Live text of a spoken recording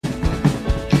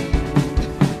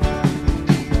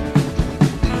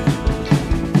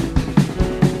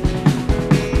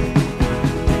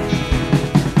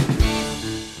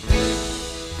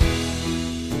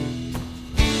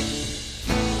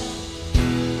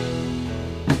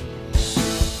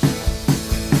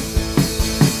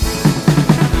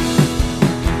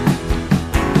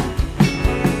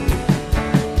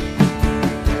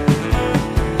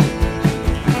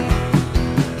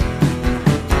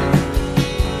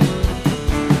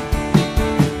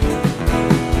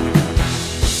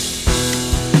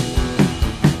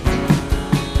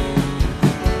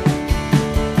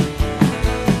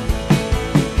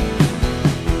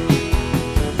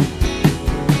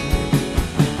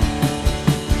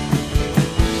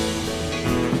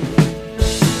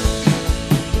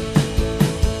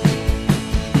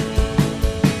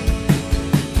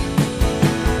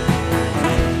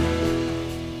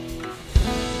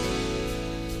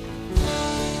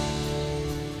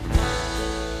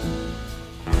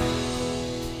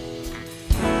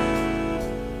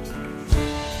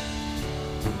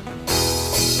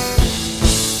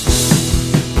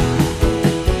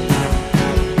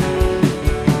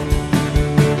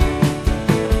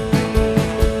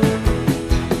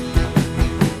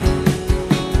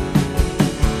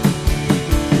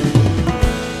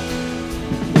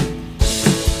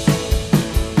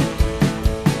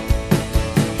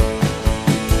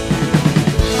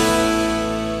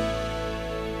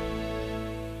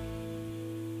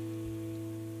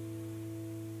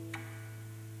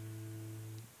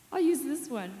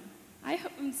one.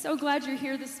 I'm so glad you're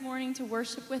here this morning to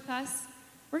worship with us.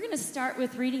 We're going to start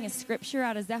with reading a scripture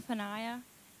out of Zephaniah.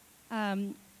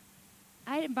 I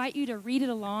invite you to read it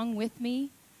along with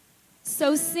me.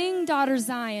 So sing, daughter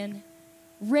Zion,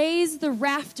 raise the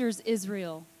rafters,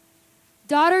 Israel.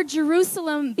 Daughter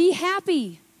Jerusalem, be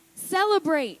happy,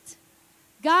 celebrate.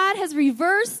 God has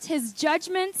reversed his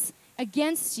judgments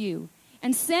against you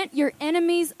and sent your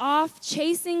enemies off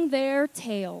chasing their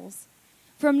tails.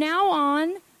 From now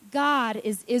on, God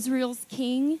is Israel's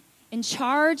king, in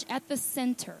charge at the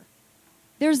center.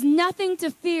 There's nothing to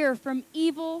fear from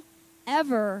evil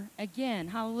ever again.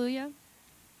 Hallelujah.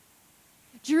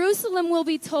 Jerusalem will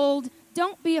be told,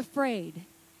 don't be afraid.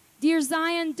 Dear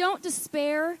Zion, don't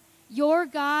despair. Your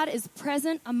God is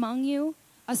present among you,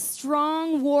 a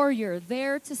strong warrior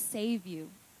there to save you.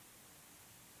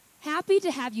 Happy to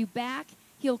have you back.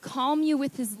 He'll calm you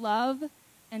with his love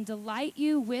and delight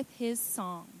you with his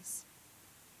songs.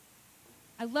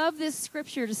 I love this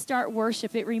scripture to start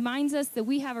worship. It reminds us that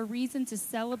we have a reason to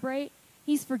celebrate.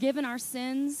 He's forgiven our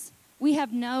sins. We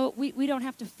don't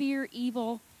have to fear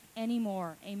evil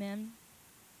anymore. Amen.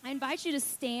 I invite you to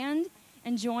stand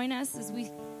and join us as we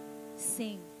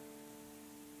sing.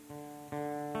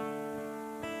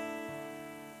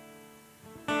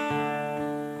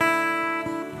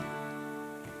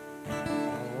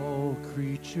 All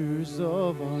creatures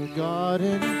of our God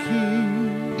and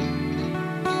King,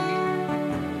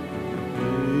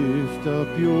 lift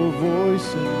up your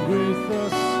voice and with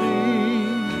us sing.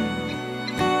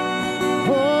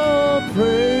 Oh,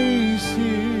 praise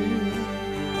him.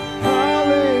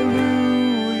 Hallelujah.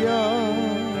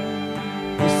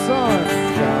 The sun,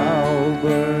 thou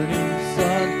burning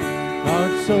sun,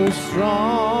 art so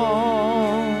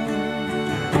strong.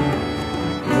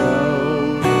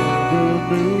 Cloud the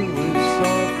moon with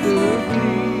softer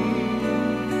gleam.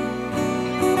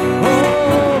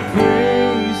 Oh,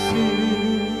 praise him.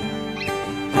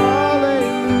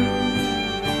 Hallelujah.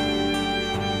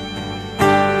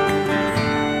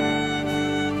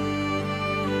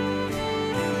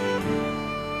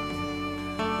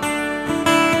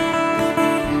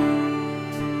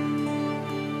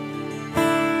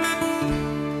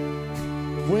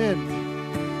 Wind,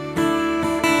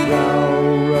 thou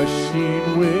rushing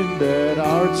wind that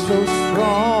art so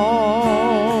strong.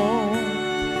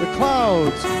 The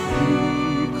clouds,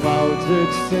 ye clouds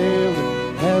that sail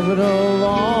in heaven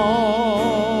along.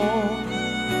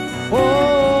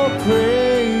 Oh,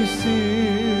 praise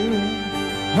him.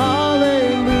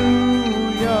 Hallelujah.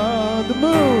 The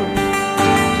moon,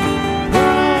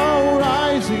 thou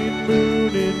rising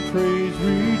moon in praise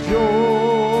rejoice.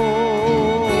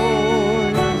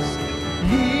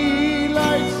 Ye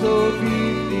lights of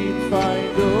evening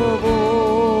find a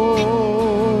voice.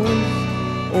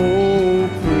 Oh,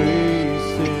 praise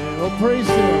him. Oh, praise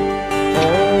him. Oh,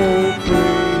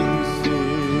 praise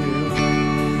him.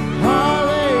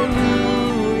 Hallelujah.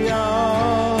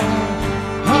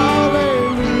 Hallelujah.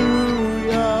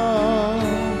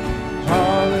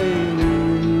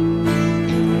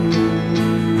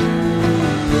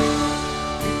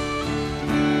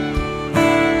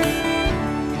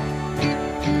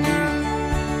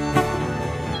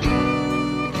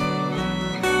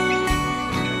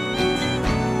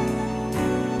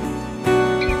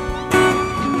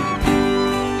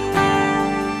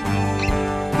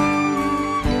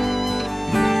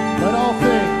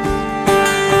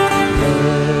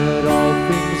 Let all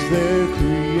things, their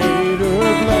Creator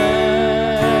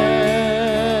bless,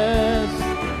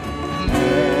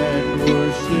 and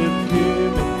worship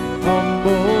him in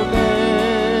humbleness.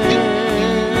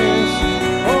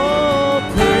 Oh,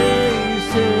 praise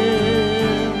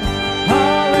him.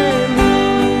 Hallelujah.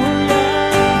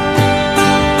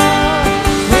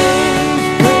 Praise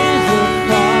the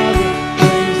Father,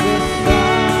 praise the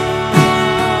Son.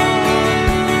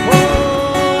 Oh,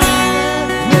 and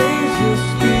praise the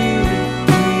Spirit,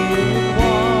 three in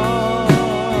one.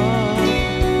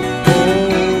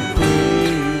 Oh,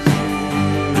 praise him.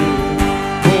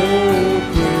 Oh,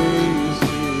 praise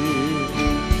him.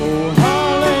 Oh,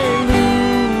 hallelujah.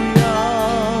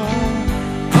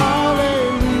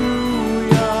 Hallelujah.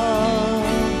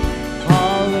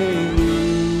 Hallelujah.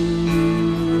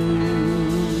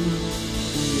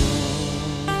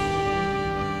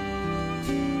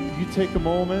 You take a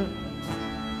moment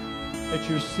at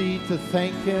your seat to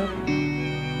thank him.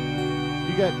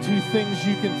 You got two things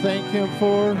you can thank him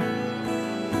for.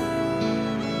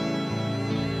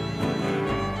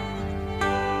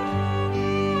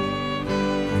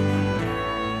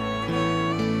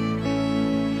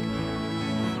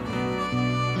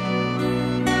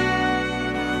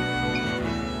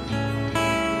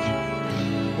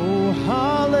 Oh,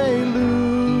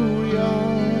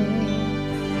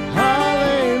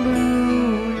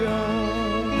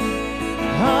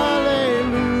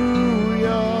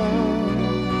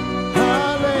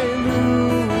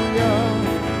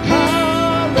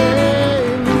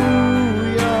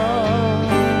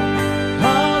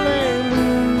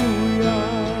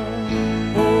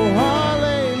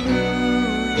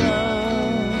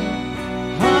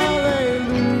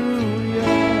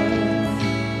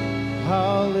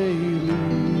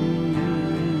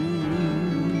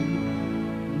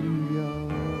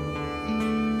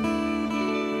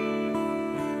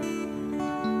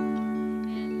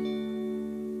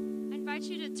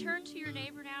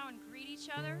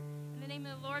 other in the name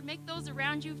of the Lord. Make those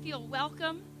around you feel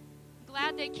welcome.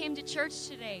 Glad they came to church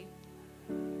today.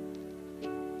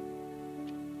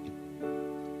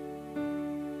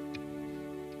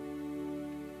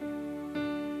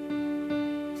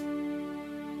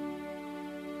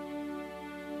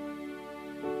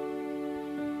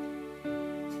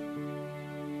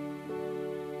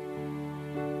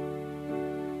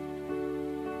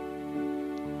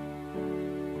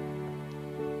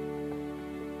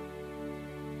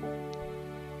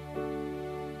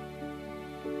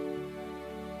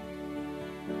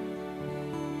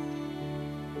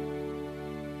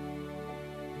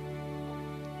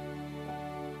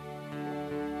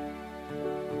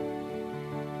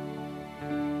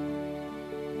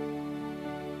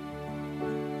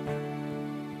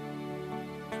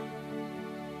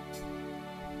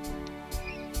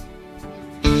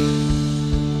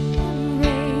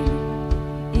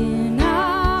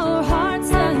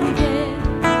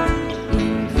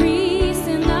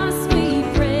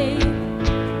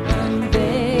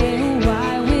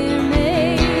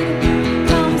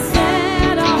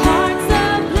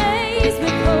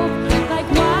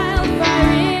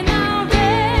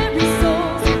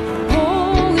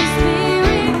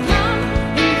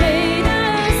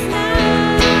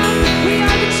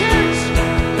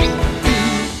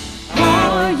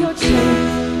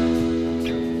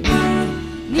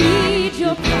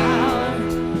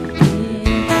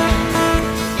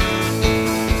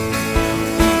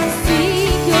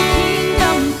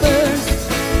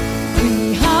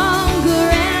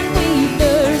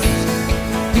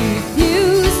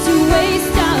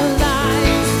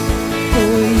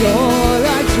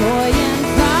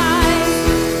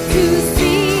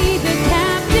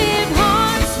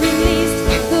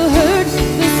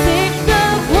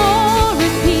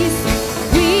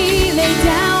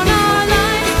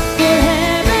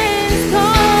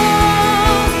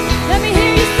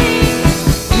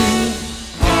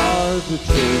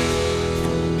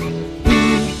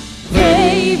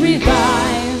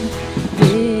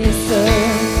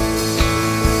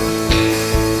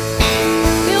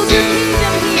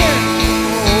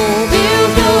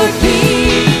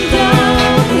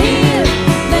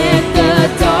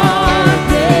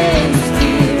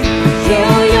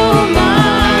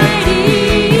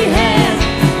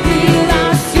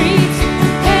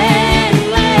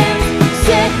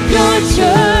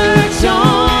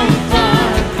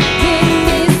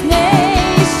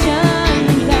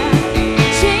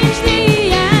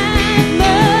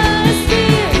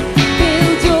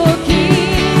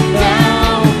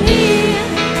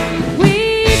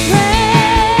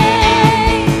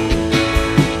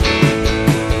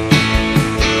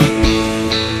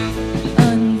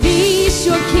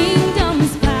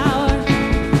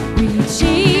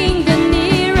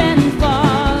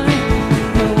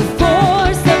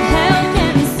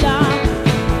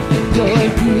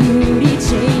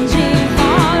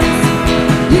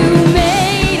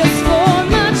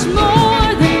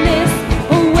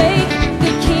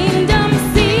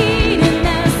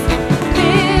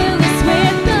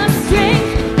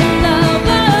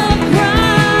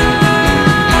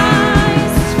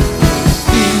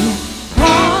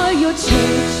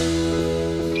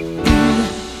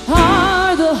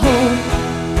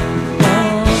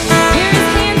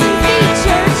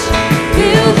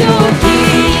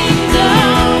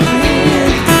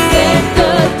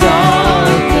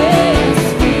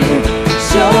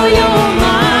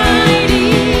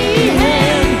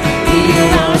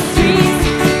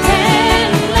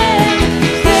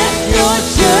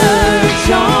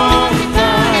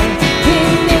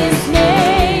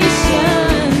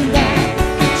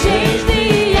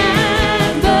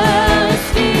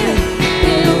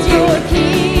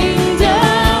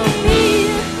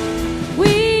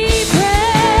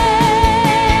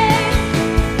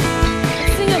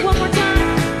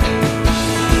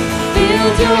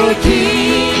 your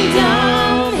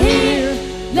kingdom here.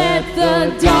 Let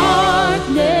the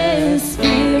darkness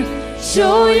fear.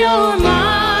 Show your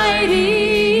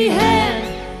mighty hand.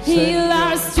 Heal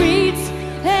our streets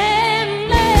and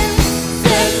lands.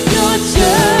 Set your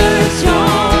church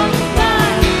on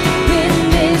fire in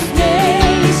this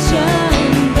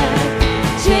nation that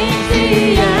change the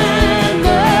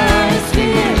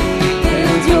atmosphere.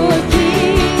 Build your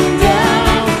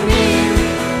kingdom here.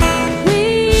 We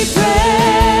pray.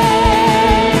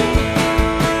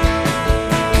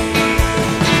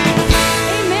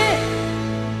 Amen.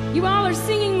 You all are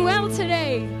singing well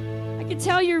today. I can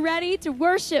tell you're ready to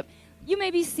worship. You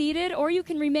may be seated or you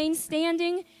can remain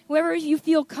standing. Wherever you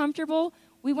feel comfortable,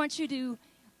 we want you to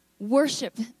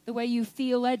worship the way you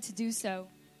feel led to do so.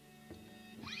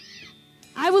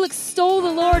 I will extol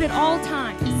the Lord at all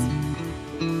times.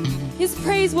 His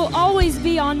praise will always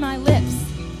be on my lips.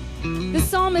 The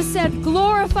psalmist said,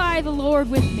 glorify the Lord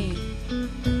with me.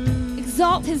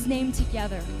 Exalt his name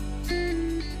together.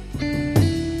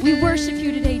 We worship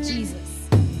you today, Jesus.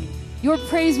 Your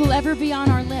praise will ever be on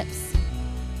our lips.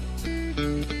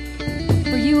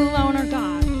 For you alone are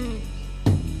God.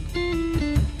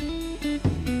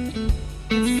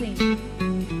 Let's sing.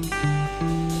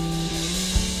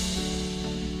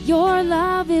 Your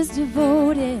love is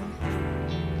devoted,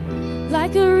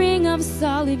 like a ring of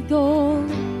solid gold,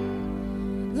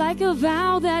 like a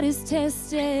vow that is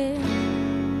tested,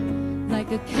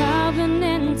 like a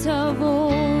covenant of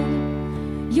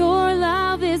old. Your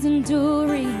love is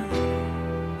enduring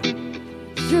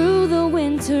through the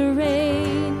winter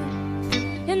rain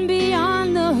and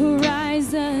beyond the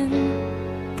horizon,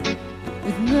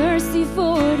 with mercy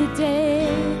for today.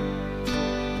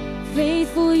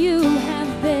 Faithful you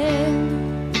have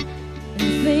been,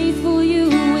 and faithful you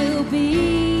will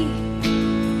be.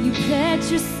 You pledge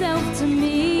yourself to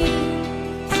me,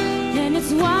 and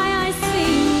it's why I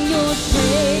sing. Your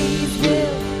praise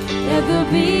will ever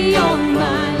be on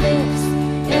my lips,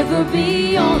 ever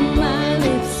be on my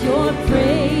lips. Your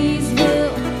praise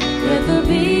will ever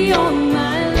be on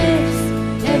my lips,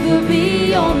 ever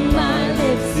be on my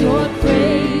lips. Your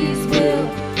praise will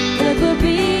ever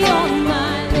be on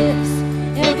my lips,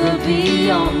 ever be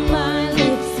on my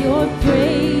lips. Your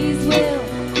praise will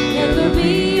ever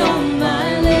be on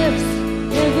my lips,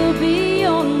 ever be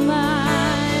on my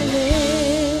lips. Your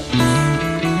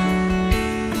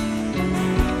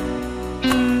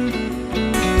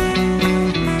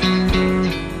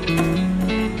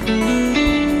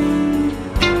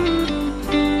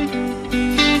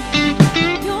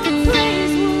praise will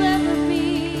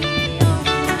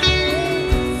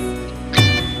ever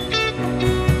be on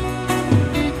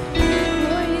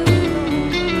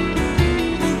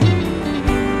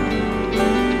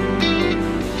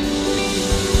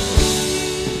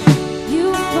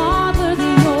You father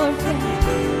the orphan,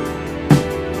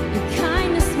 your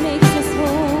kindness makes us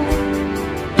whole,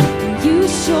 and you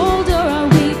shoulder our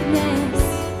weakness,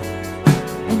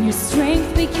 and your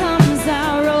strength becomes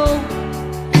our own.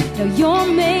 Now you're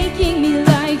making me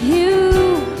like you,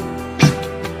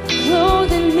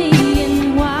 clothing me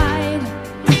in white,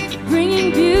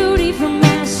 bringing beauty from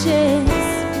ashes.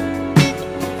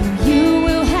 And you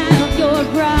will have your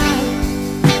bride,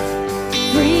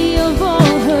 free of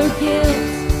all her guilt,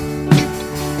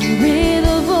 and rid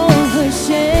of all her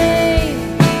shame,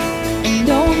 and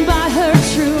owned by her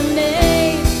true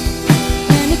name.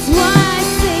 And it's why I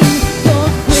sing. Your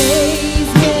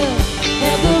praise will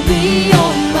ever be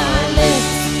on my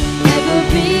lips, ever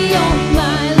be on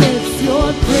my lips. Your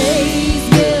praise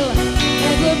will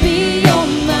ever be on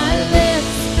my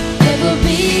lips, ever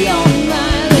be on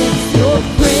my lips. Your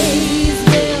praise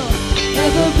will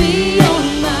ever be on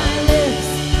my lips,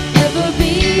 ever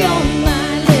be on my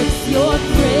lips. Your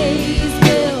praise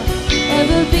will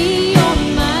ever be on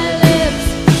my lips,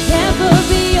 ever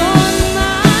be on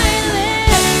my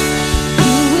lips.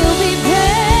 You will be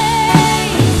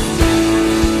praised,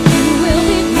 you will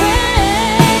be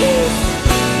praised.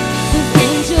 With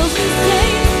angels and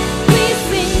saints we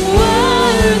sing,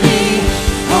 worthy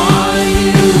are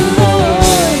you,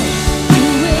 Lord. You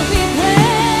will be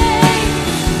praised,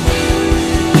 you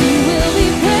will be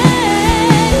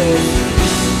praised.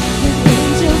 With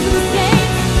angels and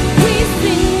saints we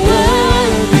sing,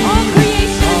 worthy. All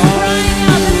creation is crying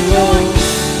out this morning.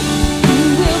 You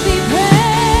will be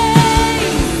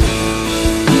praised,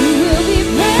 you will be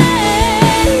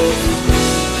praised.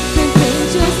 With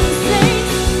angels and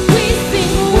saints we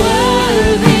sing,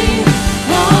 worthy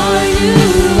are you,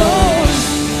 Lord.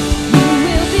 You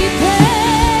will be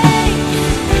praised,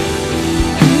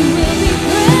 you will be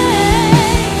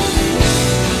praised.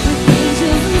 With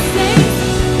angels and saints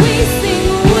we sing,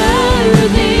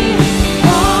 worthy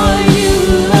are you,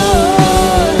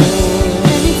 Lord.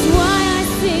 And it's why I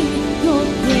sing. Your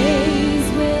praise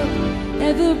will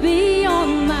ever be on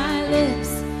my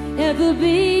lips, ever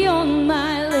be on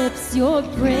my lips. Your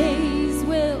praise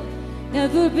will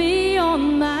ever be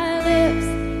on my lips.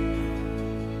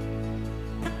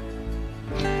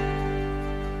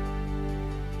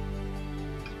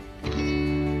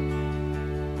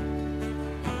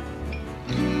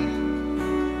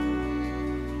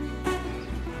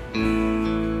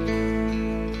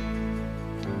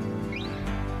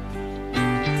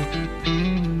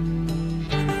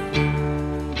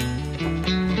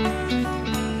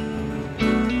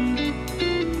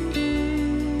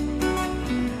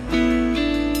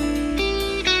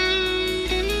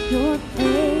 Your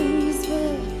praise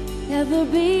will ever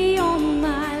be on my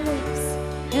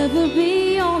ever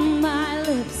be on my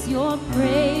lips. Your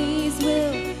praise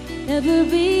will ever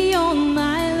be on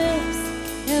my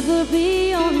lips, ever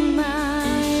be on my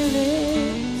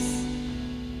lips.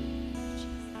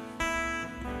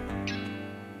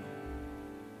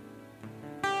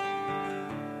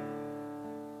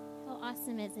 How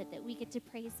awesome is it that we get to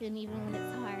praise him even when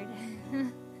it's hard?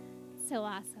 So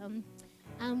awesome.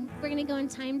 We're going to go in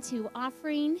time to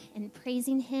offering and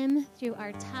praising him through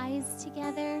our tithes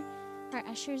together. If our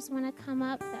ushers want to come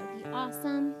up, that would be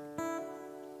awesome.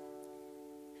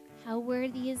 How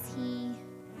worthy is he?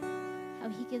 How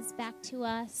he gives back to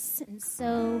us in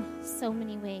so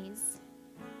many ways.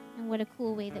 And what a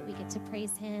cool way that we get to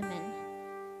praise him and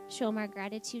show him our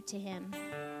gratitude to him.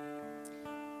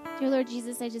 Dear Lord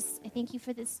Jesus, I thank you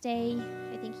for this day.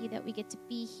 I thank you that we get to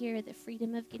be here, the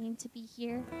freedom of getting to be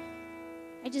here.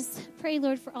 I just pray,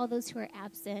 Lord, for all those who are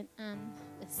absent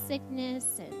with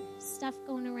sickness and stuff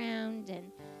going around.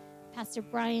 And Pastor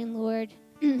Brian, Lord,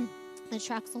 the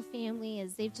Traxel family,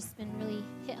 as they've just been really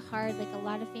hit hard, like a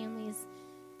lot of families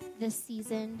this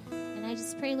season. And I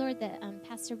just pray, Lord, that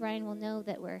Pastor Brian will know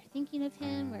that we're thinking of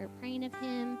him, we're praying of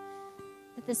him,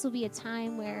 that this will be a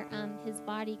time where his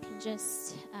body can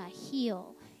just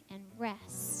heal and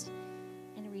rest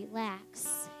and relax,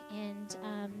 and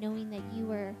knowing that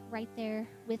you are right there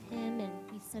with him, and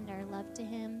we send our love to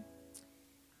him.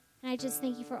 And I just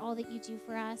thank you for all that you do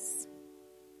for us,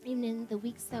 even in the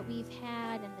weeks that we've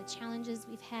had and the challenges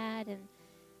we've had and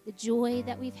the joy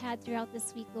that we've had throughout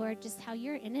this week, Lord, just how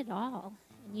you're in it all,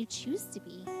 and you choose to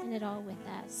be in it all with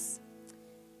us.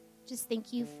 Just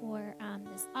thank you for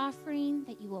this offering,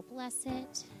 that you will bless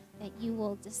it, that you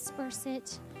will disperse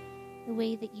it the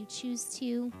way that you choose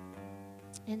to,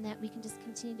 and that we can just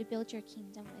continue to build your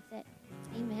kingdom with it.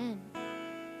 Amen.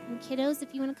 And kiddos,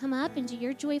 if you want to come up and do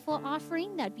your joyful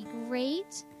offering, that'd be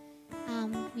great.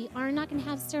 We are not going to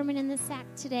have sermon in the sack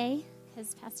today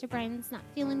because Pastor Brian's not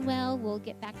feeling well. We'll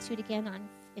get back to it again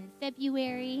in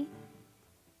February.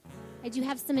 I do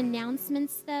have some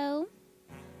announcements, though.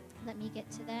 Let me get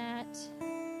to that.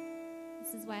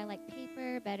 This is why I like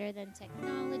paper better than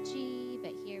technology,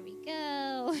 but here we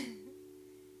go.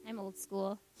 I'm old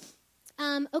school.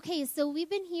 Okay, so we've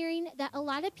been hearing that a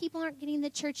lot of people aren't getting the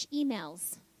church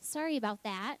emails. Sorry about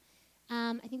that.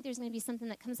 I think there's going to be something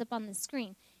that comes up on the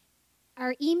screen.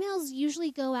 Our emails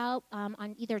usually go out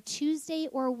on either Tuesday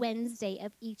or Wednesday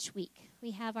of each week.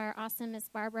 We have our awesome Miss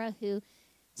Barbara who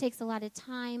takes a lot of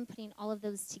time putting all of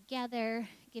those together,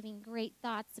 giving great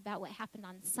thoughts about what happened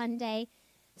on Sunday.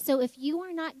 So if you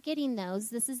are not getting those,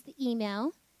 this is the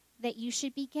email that you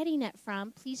should be getting it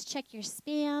from. Please check your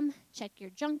spam, check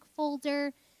your junk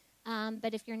folder.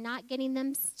 But if you're not getting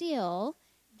them still,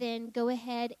 then go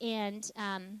ahead and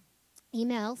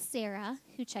email Sarah,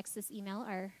 who checks this email,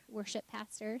 our worship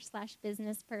pastor /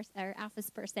 business person or office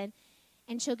person,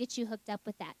 and she'll get you hooked up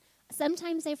with that.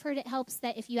 Sometimes I've heard it helps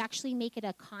that if you actually make it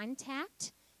a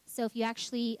contact. So if you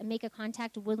actually make a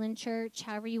contact, Woodland Church,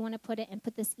 however you want to put it, and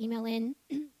put this email in,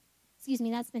 excuse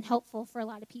me, that's been helpful for a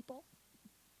lot of people.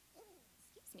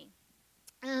 Excuse me.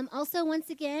 Also, once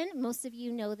again, most of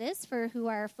you know this for who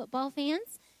are football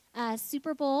fans,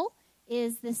 Super Bowl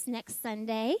is this next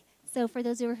Sunday. So for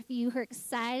those of you who are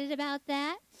excited about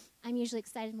that, I'm usually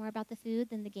excited more about the food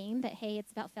than the game, but hey,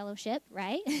 it's about fellowship,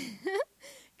 right?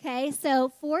 Okay,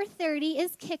 so 4:30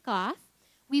 is kickoff.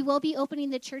 We will be opening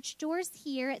the church doors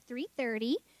here at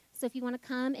 3:30. So if you want to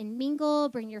come and mingle,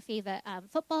 bring your favorite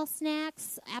football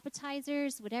snacks,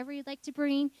 appetizers, whatever you'd like to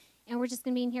bring. And we're just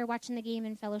going to be in here watching the game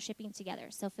and fellowshipping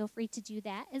together. So feel free to do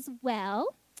that as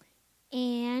well.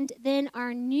 And then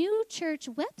our new church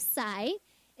website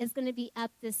is going to be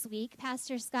up this week.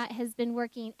 Pastor Scott has been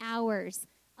working hours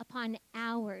upon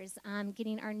hours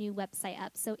getting our new website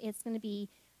up. So it's going to be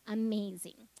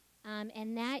amazing.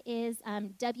 And that is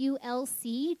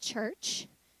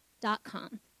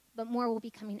WLCchurch.com. But more will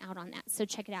be coming out on that. So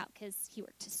check it out because he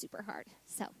worked super hard.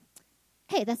 So,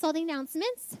 okay, that's all the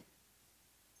announcements.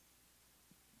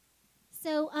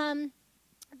 So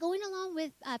going along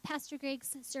with Pastor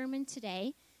Greg's sermon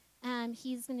today,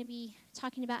 he's going to be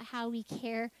talking about how we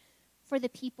care for the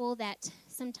people that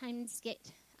sometimes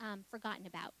get forgotten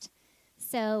about.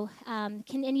 So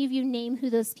can any of you name who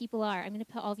those people are? I'm going to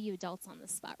put all of you adults on the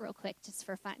spot real quick just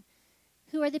for fun.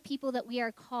 Who are the people that we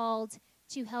are called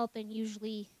to help and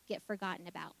usually get forgotten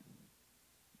about?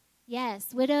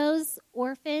 Yes, widows,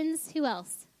 orphans, who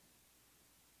else?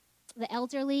 The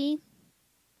elderly,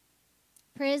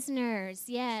 prisoners,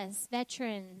 yes,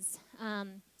 veterans,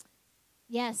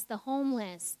 yes, the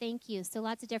homeless, thank you. So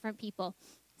lots of different people.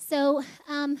 So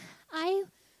I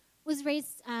was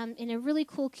raised in a really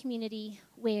cool community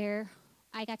where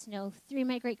I got to know 3 of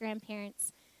my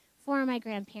great-grandparents, 4 of my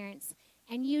grandparents,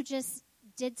 and you just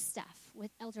did stuff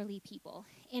with elderly people.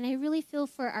 And I really feel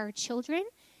for our children,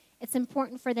 it's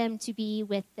important for them to be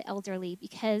with the elderly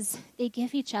because they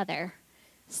give each other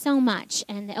so much.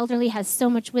 And the elderly has so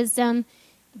much wisdom,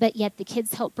 but yet the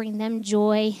kids help bring them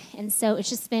joy. And so it's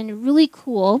just been really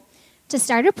cool to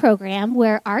start a program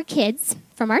where our kids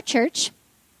from our church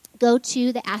go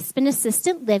to the Aspen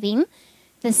Assisted Living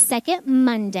the second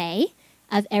Monday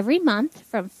of every month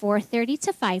from 4:30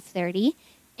 to 5:30.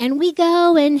 And we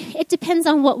go, and it depends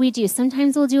on what we do.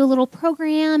 Sometimes we'll do a little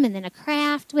program and then a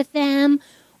craft with them,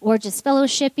 or just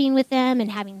fellowshipping with them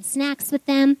and having snacks with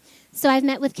them. So I've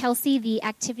met with Kelsey, the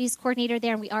activities coordinator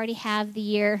there, and we already have the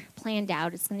year planned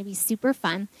out. It's going to be super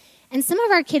fun. And some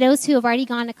of our kiddos who have already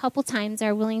gone a couple times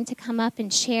are willing to come up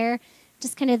and share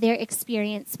just kind of their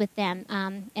experience with them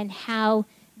and how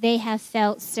they have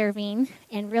felt serving,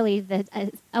 and really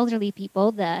the elderly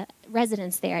people, the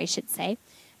residents there, I should say,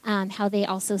 how they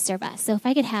also serve us. So if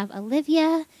I could have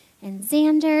Olivia and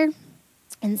Xander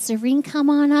and Serene come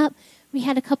on up. We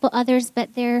had a couple others,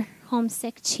 but they're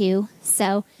homesick too.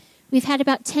 So we've had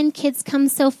about 10 kids come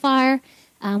so far.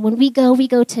 When we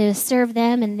go to serve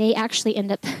them, and they actually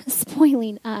end up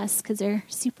spoiling us because they're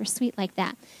super sweet like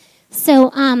that. So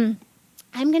I'm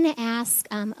going to ask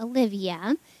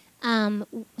Olivia,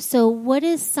 so what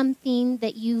is something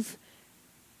that you've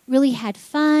really had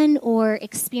fun or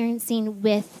experiencing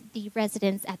with the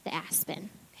residents at the Aspen?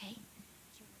 Okay.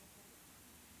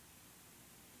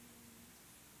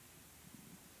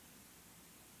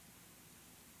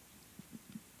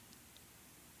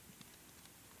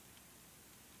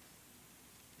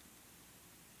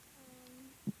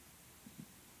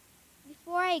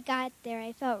 Before I got there,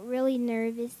 I felt really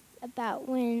nervous about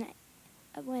when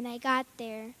I got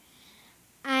there.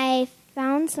 I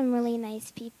found some really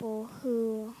nice people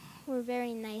who were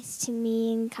very nice to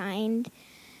me and kind.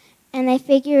 And I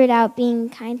figured out being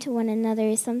kind to one another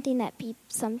is something that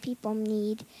some people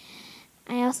need.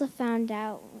 I also found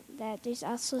out that there's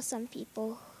also some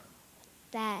people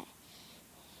that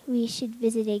we should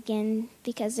visit again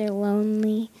because they're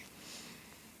lonely.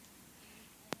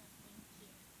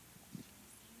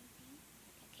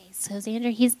 Okay, so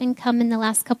Xander, he's been coming the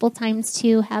last couple times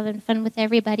too, having fun with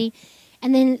everybody.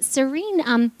 And then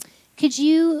Serene, could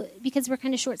you, because we're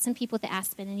kind of short some people at the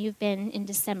Aspen, and you've been in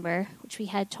December, which we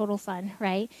had total fun,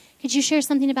 right? Could you share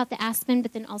something about the Aspen,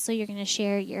 but then also you're going to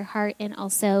share your heart and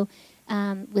also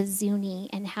with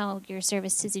Zuni and how your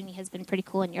service to Zuni has been pretty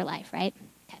cool in your life, right?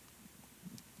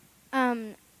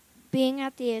 Okay. Being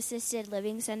at the Assisted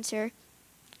Living Center,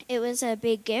 it was a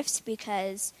big gift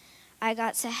because I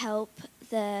got to help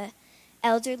the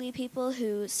elderly people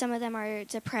who, some of them are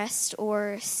depressed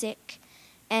or sick,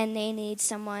 and they need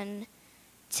someone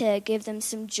to give them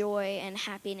some joy and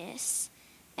happiness.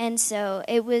 And so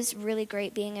it was really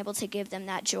great being able to give them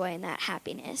that joy and that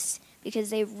happiness because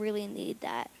they really need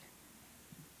that.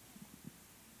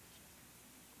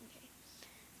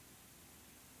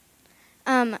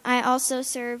 I also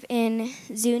serve in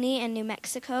Zuni and New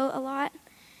Mexico a lot,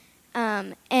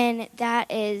 and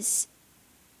that is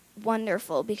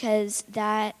wonderful because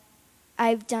that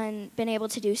I've been able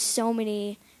to do so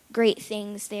many great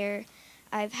things there.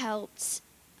 I've helped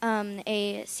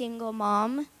a single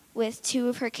mom with 2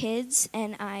 of her kids,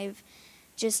 and I've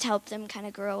just helped them kind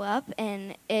of grow up,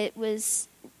 and it was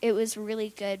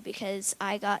really good because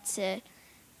I got to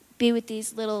be with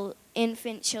these little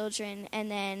infant children and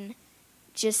then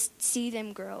just see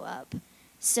them grow up.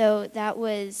 So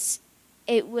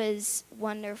it was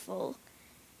wonderful.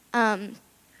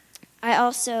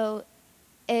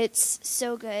 It's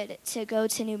so good to go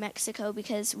to New Mexico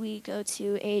because we go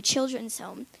to a children's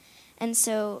home. And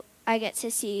so I get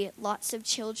to see lots of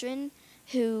children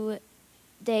who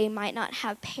they might not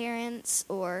have parents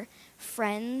or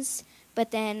friends,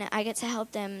 but then I get to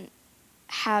help them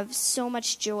have so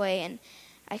much joy, and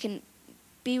I can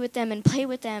be with them and play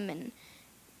with them, and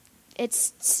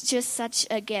it's just such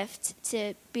a gift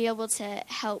to be able to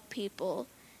help people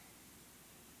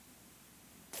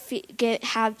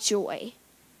have joy.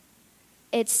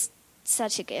 It's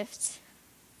such a gift.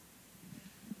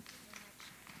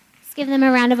 Let's give them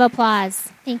a round of applause.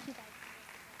 Thank you.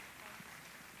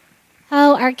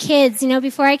 Oh, our kids. You know,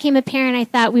 before I became a parent, I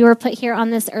thought we were put here on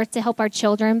this earth to help our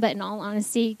children, but in all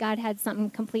honesty, God had something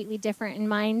completely different in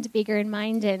mind, bigger in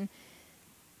mind, and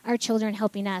our children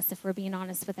helping us, if we're being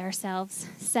honest with ourselves.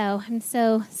 So I'm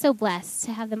so blessed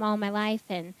to have them all in my life,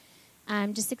 and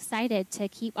I'm just excited to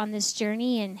keep on this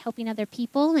journey and helping other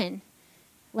people and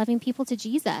loving people to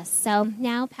Jesus. So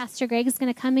now Pastor Greg is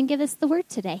going to come and give us the word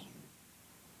today.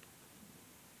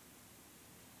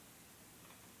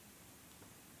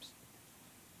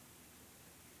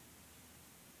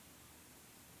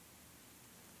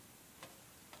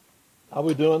 How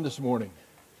we doing this morning?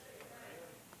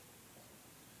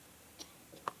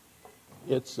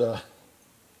 It's a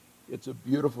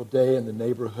beautiful day in the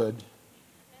neighborhood.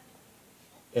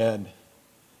 And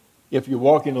if you're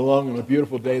walking along on a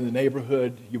beautiful day in the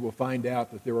neighborhood, you will find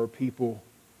out that there are people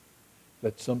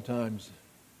that sometimes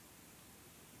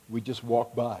we just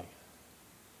walk by.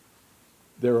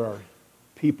 There are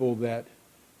people that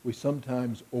we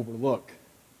sometimes overlook.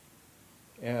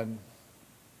 And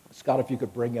Scott, if you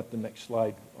could bring up the next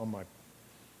slide on my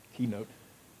keynote.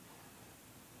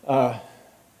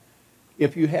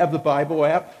 If you have the Bible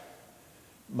app,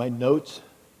 my notes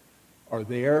are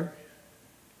there,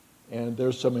 and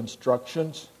there's some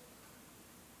instructions.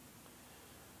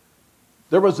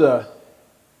 There was how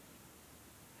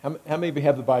many of you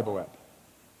have the Bible app?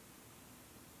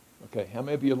 Okay, how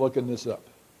many of you are looking this up?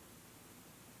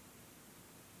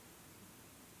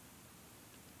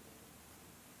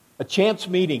 A chance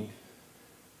meeting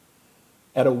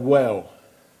at a well.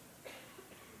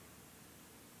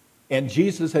 And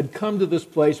Jesus had come to this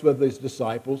place with his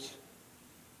disciples,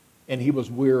 and he was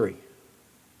weary.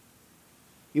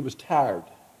 He was tired.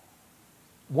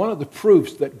 One of the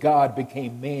proofs that God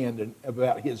became man and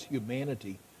about his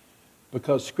humanity,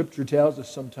 because Scripture tells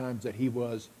us sometimes that he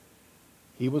was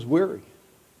weary.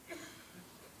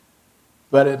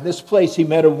 But in this place, he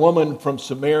met a woman from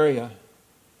Samaria,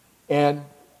 and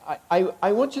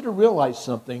I want you to realize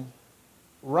something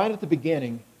right at the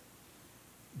beginning.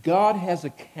 God has a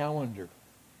calendar.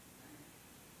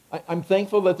 I'm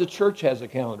thankful that the church has a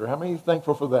calendar. How many are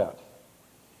thankful for that?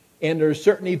 And there are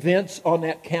certain events on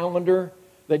that calendar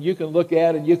that you can look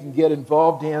at and you can get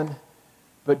involved in.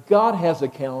 But God has a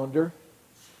calendar.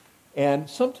 And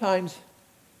sometimes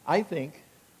I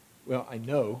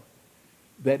know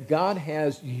that God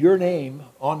has your name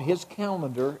on his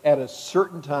calendar at a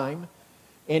certain time,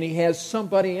 and he has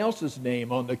somebody else's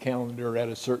name on the calendar at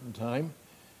a certain time,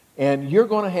 and you're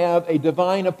going to have a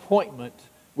divine appointment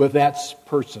with that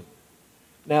person.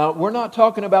 Now, we're not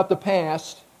talking about the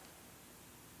past.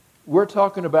 We're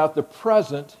talking about the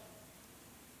present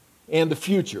and the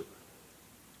future.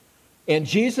 And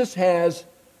Jesus has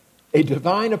a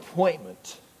divine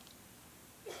appointment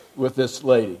with this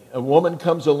lady. A woman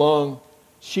comes along.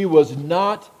 She was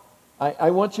not,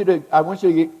 I want you to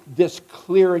get this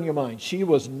clear in your mind. She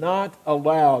was not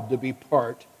allowed to be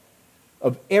part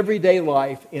of everyday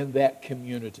life in that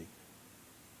community.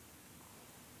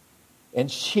 And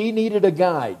she needed a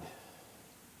guide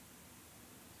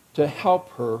to help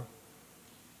her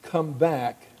come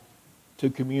back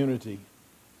to community.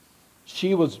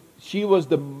 She was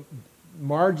the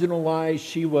marginalized,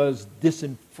 she was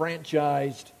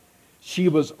disenfranchised, she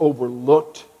was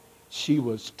overlooked, she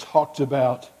was talked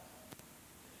about.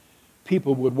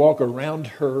 People would walk around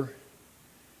her,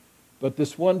 but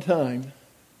this one time,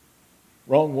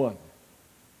 wrong one.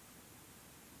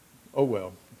 Oh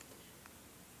well.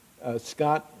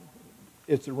 Scott,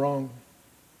 it's the wrong.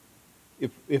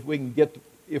 If we can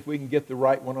get the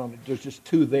right one on it, there's just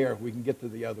two there. We can get to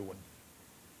the other one.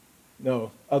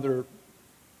 No, other.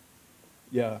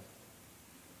 Yeah.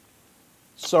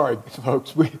 Sorry,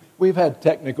 folks. We've had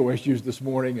technical issues this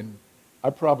morning, and I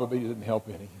probably didn't help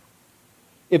any.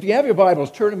 If you have your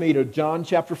Bibles, turn to me to John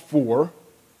chapter 4.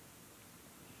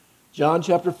 John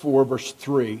chapter 4, verse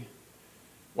 3.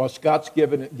 While Scott's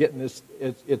getting this,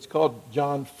 it's called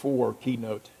John 4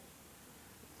 keynote.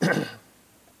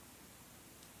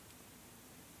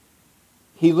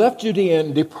 He left Judea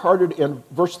and departed, in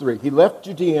verse 3, he left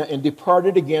Judea and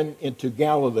departed again into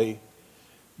Galilee,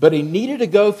 but he needed to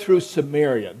go through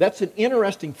Samaria. That's an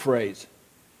interesting phrase,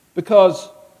 because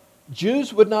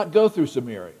Jews would not go through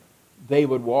Samaria. They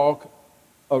would walk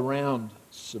around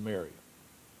Samaria.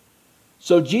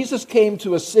 So Jesus came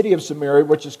to a city of Samaria,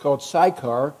 which is called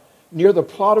Sychar, near the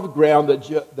plot of ground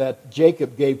that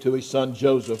Jacob gave to his son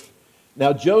Joseph.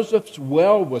 Now Joseph's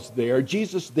well was there.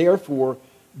 Jesus, therefore,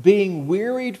 being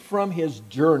wearied from his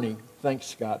journey, thanks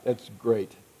Scott, that's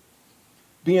great.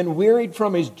 Being wearied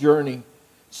from his journey,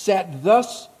 sat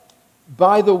thus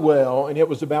by the well, and it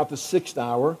was about the 6th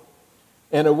hour.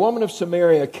 And a woman of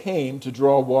Samaria came to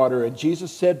draw water, and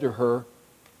Jesus said to her,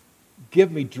 "Give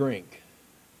me drink."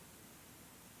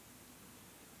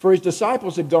 For his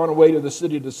disciples had gone away to the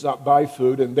city to buy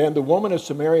food, and then the woman of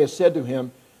Samaria said to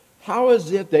him, "How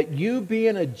is it that you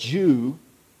being a Jew,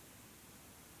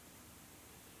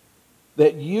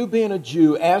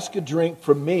 ask a drink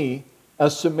from me,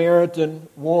 a Samaritan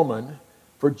woman?"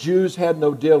 For Jews had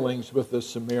no dealings with the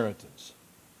Samaritans.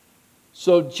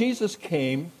 So Jesus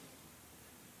came,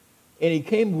 and he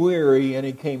came weary, and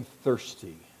he came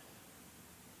thirsty.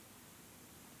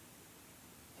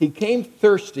 He came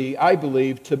thirsty, I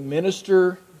believe, to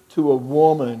minister to a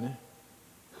woman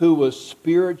who was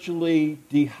spiritually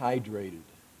dehydrated.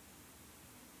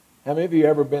 How many of you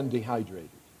ever been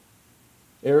dehydrated?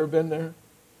 Ever been there?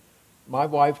 My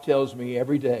wife tells me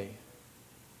every day,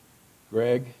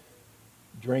 Greg,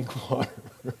 drink water.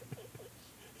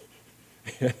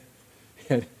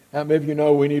 And how many of you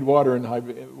know we need water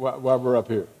while we're up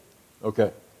here?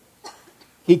 Okay.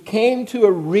 He came to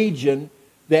a region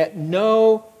that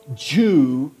no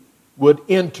Jew would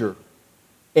enter.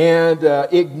 And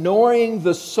ignoring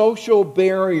the social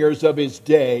barriers of his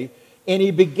day, and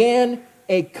he began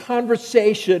a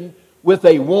conversation with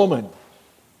a woman.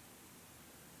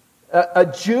 A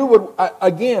Jew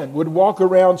would walk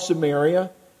around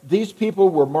Samaria. These people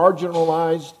were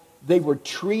marginalized. They were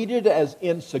treated as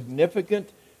insignificant.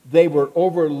 They were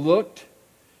overlooked.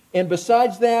 And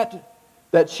besides that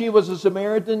she was a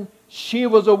Samaritan, she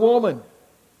was a woman.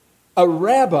 A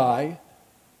rabbi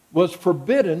was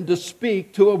forbidden to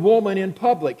speak to a woman in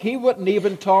public. He wouldn't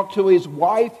even talk to his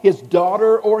wife, his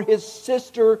daughter, or his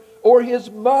sister, or his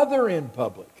mother in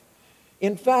public.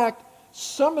 In fact,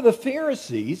 some of the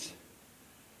Pharisees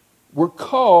were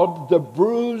called the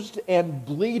bruised and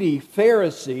bleedy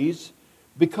Pharisees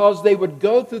because they would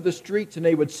go through the streets and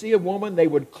they would see a woman, they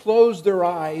would close their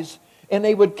eyes, and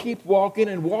they would keep walking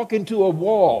and walk into a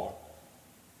wall.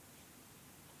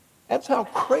 That's how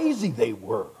crazy they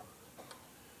were.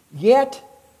 Yet,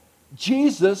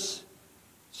 Jesus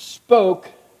spoke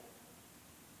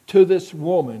to this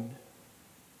woman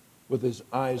with his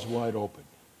eyes wide open.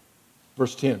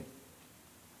 Verse 10.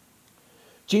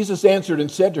 Jesus answered and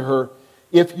said to her,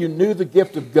 "If you knew the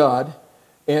gift of God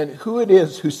and who it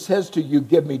is who says to you,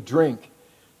 'Give me drink,'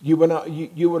 you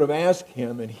would have asked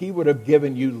him, and he would have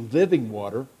given you living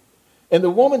water." And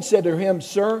the woman said to him,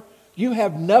 "Sir, you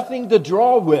have nothing to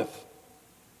draw with,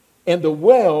 and the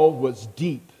well was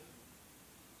deep.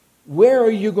 Where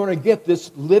are you going to get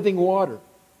this living water?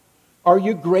 Are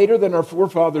you greater than our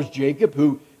forefathers Jacob,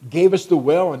 who gave us the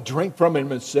well and drank from it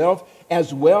himself,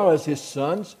 as well as his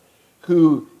sons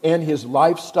and his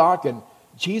livestock?" And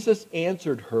Jesus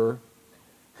answered her,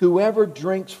 "Whoever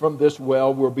drinks from this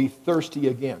well will be thirsty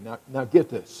again." Now get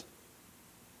this.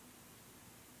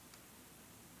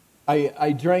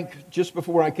 I drank, just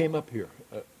before I came up here,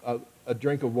 a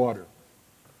drink of water.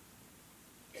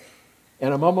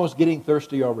 And I'm almost getting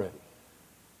thirsty already.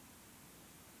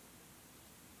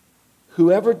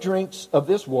 Whoever drinks of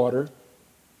this water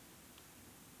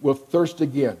will thirst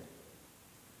again.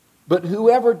 But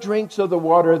whoever drinks of the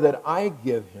water that I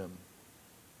give him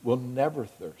will never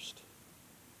thirst.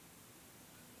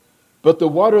 But the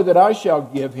water that I shall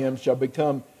give him shall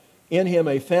become in him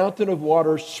a fountain of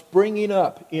water springing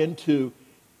up into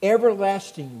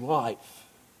everlasting life.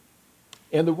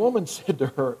 And the woman said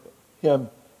to him,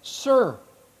 "Sir,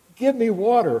 give me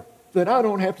water that I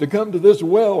don't have to come to this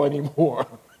well anymore."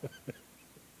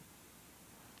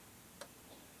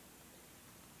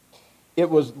 It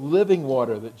was living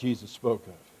water that Jesus spoke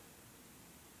of.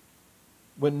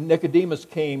 When Nicodemus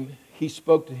came, he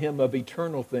spoke to him of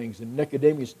eternal things, and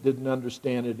Nicodemus didn't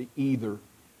understand it either.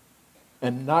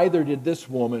 And neither did this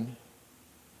woman.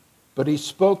 But he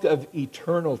spoke of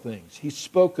eternal things. He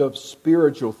spoke of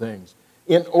spiritual things.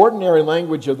 In ordinary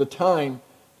language of the time,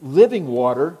 living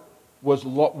water was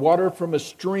water from a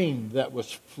stream that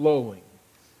was flowing.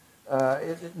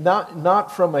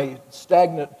 Not from a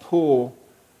stagnant pool,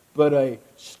 but a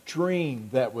stream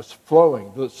that was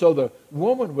flowing. So the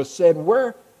woman was saying,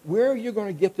 where are you going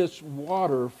to get this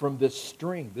water from this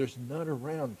stream? There's none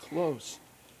around close.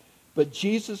 But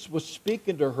Jesus was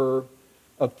speaking to her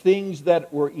of things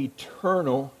that were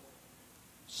eternal,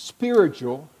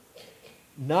 spiritual,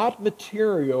 not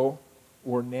material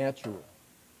or natural.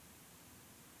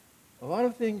 A lot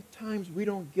of times we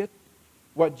don't get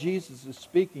what Jesus is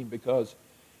speaking because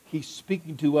he's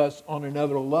speaking to us on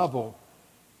another level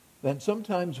than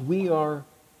sometimes we are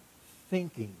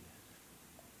thinking.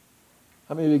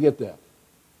 How many of you get that?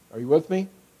 Are you with me?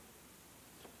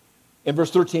 In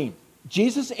verse 13,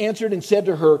 Jesus answered and said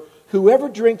to her, "Whoever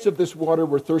drinks of this water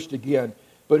will thirst again,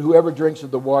 but whoever drinks of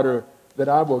the water that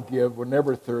I will give will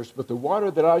never thirst. But the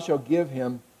water that I shall give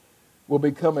him will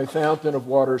become a fountain of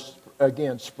water,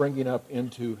 again, springing up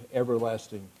into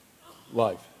everlasting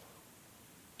life."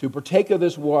 To partake of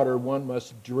this water, one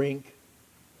must drink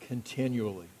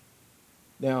continually.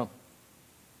 Now,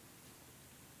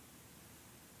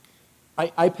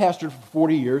 I pastored for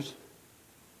 40 years,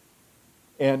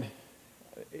 and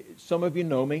some of you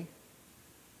know me,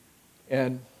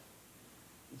 and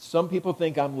some people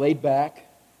think I'm laid back.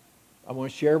 I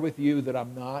want to share with you that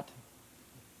I'm not.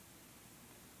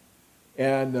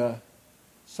 And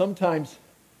sometimes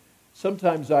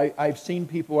I've seen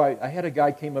people, I had a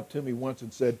guy came up to me once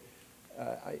and said,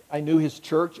 I knew his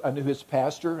church, I knew his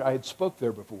pastor, I had spoke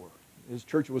there before. His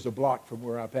church was a block from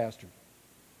where I pastored.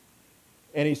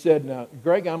 And he said, now,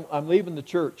 Greg, I'm leaving the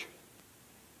church.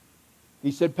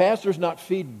 He said, pastor's not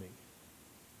feeding me.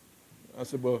 I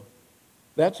said, well,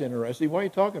 that's interesting. Why are you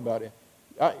talking about it?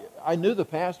 I knew the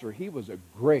pastor. He was a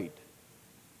great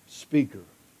speaker.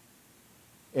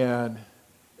 And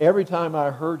every time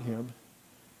I heard him,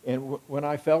 and when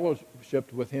I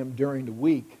fellowshiped with him during the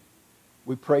week,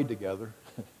 we prayed together.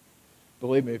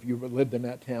 Believe me, if you lived in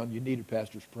that town, you needed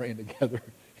pastors praying together.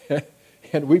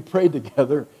 And we prayed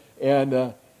together,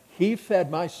 and he fed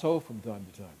my soul from time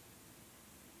to time.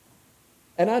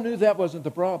 And I knew that wasn't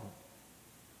the problem.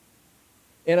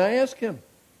 And I asked him,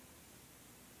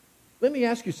 let me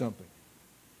ask you something.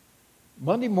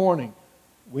 Monday morning,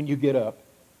 when you get up,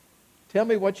 tell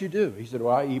me what you do. He said,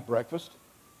 well, I eat breakfast,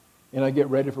 and I get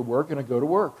ready for work, and I go to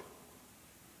work.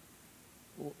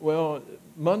 Well,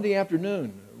 Monday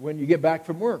afternoon, when you get back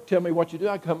from work, tell me what you do.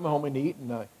 I come home and eat,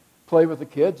 and I play with the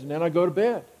kids, and then I go to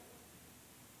bed.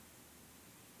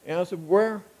 And I said,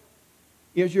 where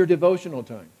is your devotional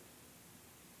time?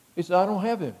 He said, I don't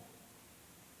have any.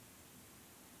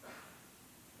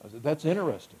 I said, that's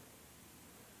interesting.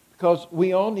 Because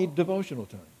we all need devotional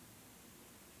time.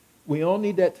 We all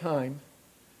need that time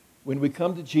when we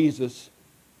come to Jesus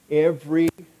every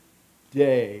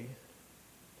day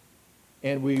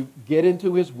and we get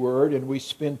into His Word and we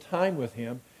spend time with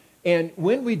Him. And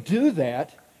when we do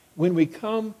that, when we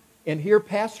come and hear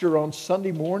Pastor on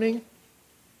Sunday morning,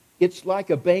 it's like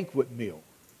a banquet meal.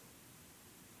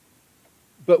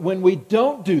 But when we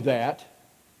don't do that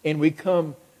and we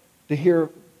come to hear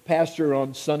Pastor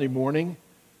on Sunday morning,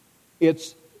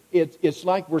 it's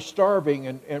like we're starving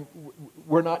and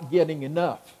we're not getting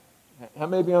enough. How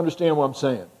many of you understand what I'm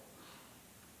saying?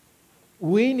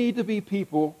 We need to be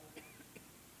people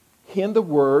in the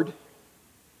Word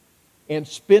and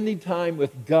spending time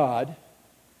with God.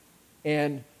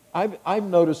 And I've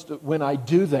noticed that when I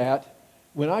do that,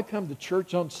 when I come to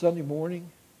church on Sunday morning,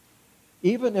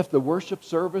 even if the worship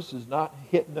service is not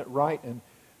hitting it right, and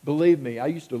believe me, I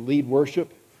used to lead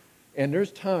worship, and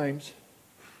there's times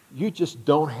you just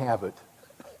don't have it.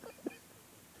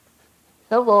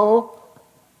 Hello?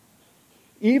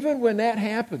 Even when that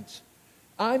happens,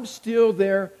 I'm still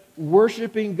there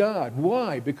worshiping God.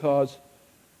 Why? Because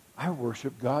I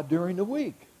worship God during the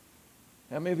week.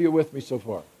 How many of you are with me so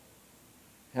far?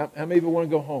 How many of you want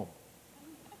to go home?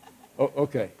 Oh,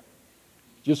 okay.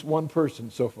 Just one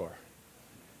person so far.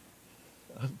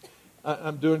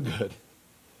 I'm doing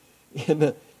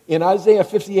good. In Isaiah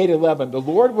 58:11, the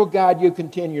Lord will guide you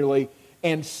continually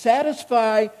and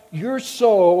satisfy your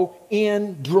soul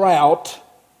in drought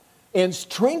and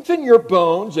strengthen your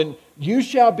bones, and you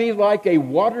shall be like a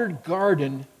watered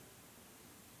garden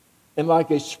and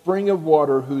like a spring of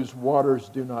water whose waters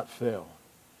do not fail.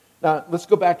 Now, let's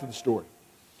go back to the story.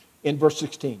 In verse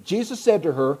 16, Jesus said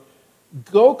to her,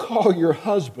 go call your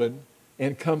husband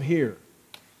and come here.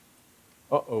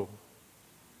 Uh-oh.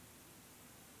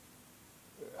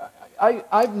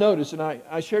 I've noticed, and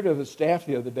I shared it with the staff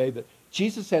the other day, that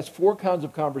Jesus has 4 kinds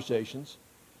of conversations.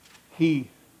 He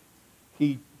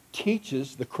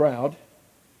teaches the crowd.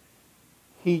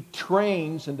 He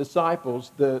trains and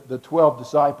disciples the 12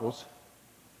 disciples.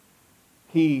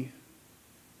 He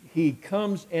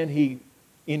comes and he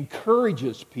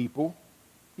encourages people.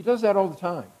 He does that all the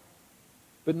time.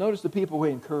 But notice the people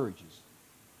he encourages.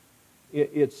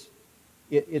 It's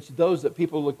those that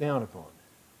people look down upon.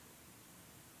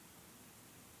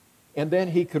 And then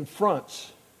he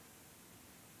confronts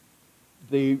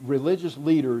the religious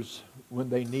leaders when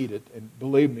they need it. And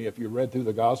believe me, if you read through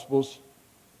the Gospels,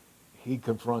 he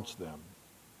confronts them.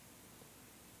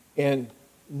 And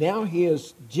now he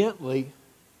is gently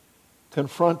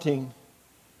confronting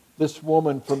this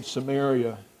woman from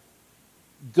Samaria.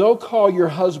 Go call your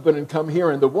husband and come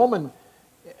here. And the woman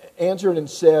answered and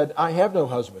said, I have no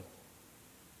husband.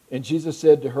 And Jesus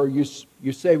said to her, you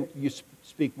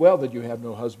speak well that you have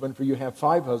no husband, for you've had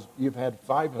 5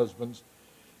 husbands,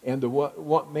 and the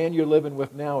one man you're living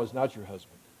with now is not your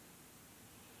husband.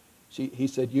 He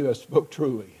said, you have spoke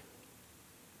truly.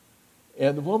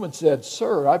 And the woman said,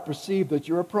 sir, I perceive that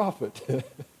you're a prophet.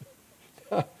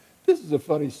 This is a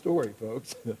funny story,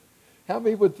 folks. How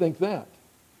many would think that?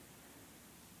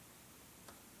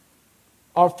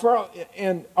 Our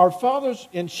fathers,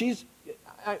 and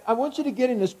I want you to get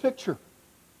in this picture.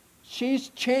 She's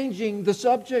changing the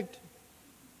subject.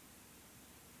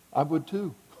 I would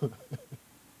too.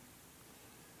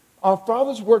 Our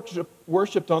fathers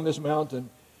worshipped on this mountain,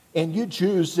 And you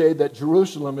Jews say that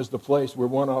Jerusalem is the place where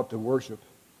one ought to worship.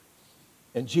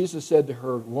 And Jesus said to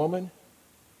her, woman,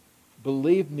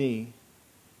 believe me,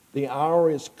 the hour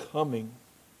is coming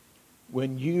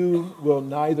when you will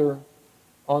neither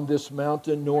on this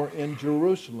mountain nor in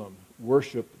Jerusalem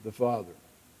worship the Father.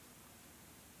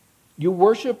 You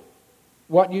worship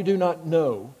what you do not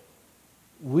know.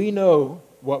 We know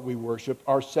what we worship.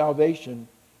 Our salvation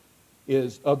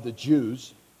is of the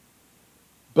Jews.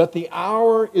 But the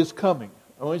hour is coming.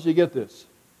 I want you to get this.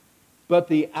 But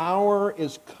the hour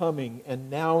is coming, and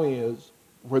now is,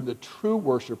 where the true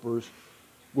worshipers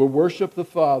will worship the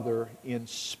Father in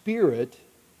spirit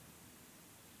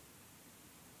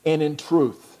and in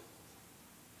truth.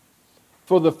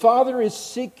 For the Father is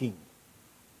seeking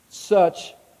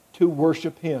such to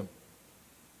worship Him.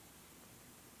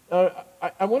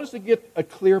 I want us to get a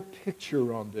clear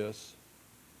picture on this.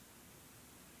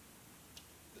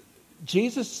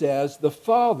 Jesus says the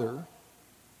Father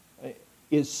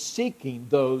is seeking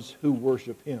those who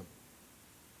worship Him.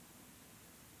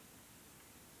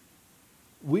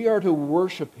 We are to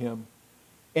worship Him,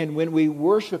 and when we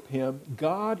worship Him,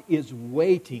 God is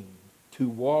waiting to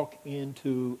walk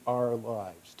into our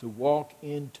lives, to walk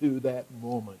into that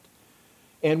moment.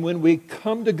 And when we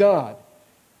come to God,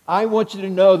 I want you to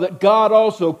know that God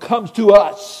also comes to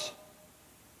us.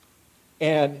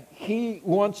 And He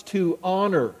wants to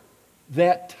honor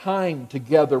that time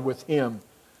together with Him.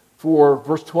 For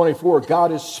verse 24,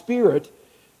 God is spirit,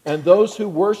 and those who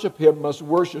worship Him must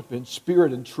worship in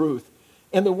spirit and truth.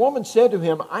 And the woman said to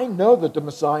Him, I know that the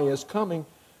Messiah is coming,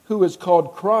 who is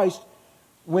called Christ.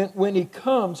 When He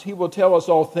comes, He will tell us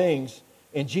all things.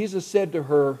 And Jesus said to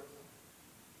her,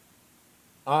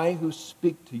 I who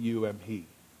speak to you am He.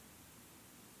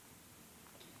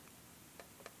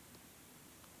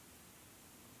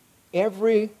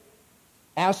 Every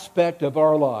aspect of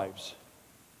our lives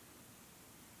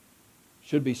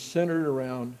should be centered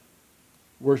around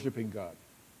worshiping God.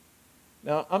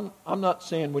 Now, I'm not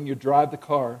saying when you drive the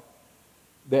car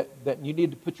that you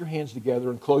need to put your hands together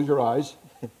and close your eyes.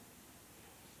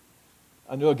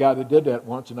 I knew a guy that did that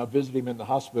once, and I visited him in the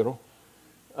hospital.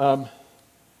 I'm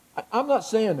not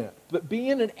saying that, but be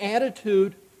in an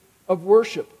attitude of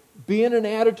worship. Be in an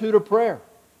attitude of prayer.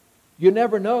 You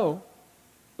never know,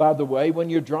 by the way, when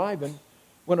you're driving,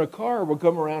 when a car will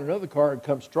come around another car and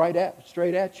come straight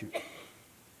at you.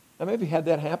 Now, maybe you had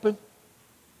that happen.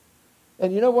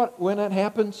 And you know what? When that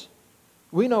happens,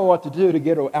 we know what to do to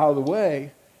get out of the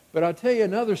way. But I'll tell you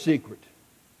another secret.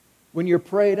 When you're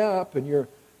prayed up and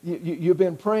you've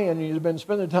been praying and you've been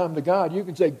spending time to God, you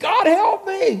can say, God help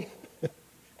me!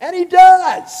 And He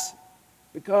does!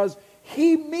 Because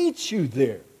He meets you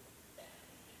there.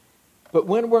 But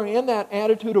when we're in that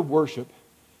attitude of worship,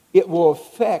 it will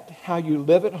affect how you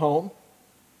live at home,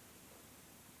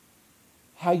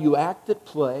 how you act at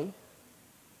play,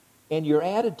 and your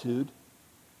attitude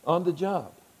on the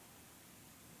job.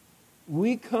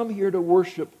 We come here to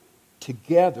worship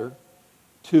together,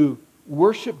 to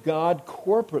worship God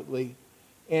corporately,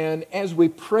 and as we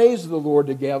praise the Lord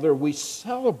together, we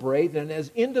celebrate, and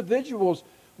as individuals,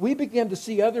 we begin to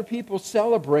see other people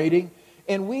celebrating,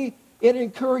 and it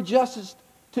encourages us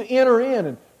to enter in.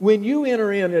 And when you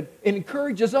enter in, it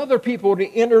encourages other people to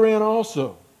enter in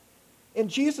also. And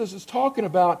Jesus is talking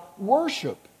about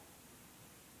worship.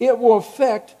 It will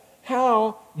affect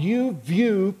how you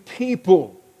view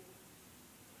people.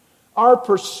 Our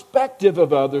perspective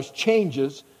of others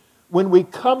changes when we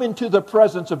come into the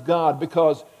presence of God,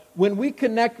 because when we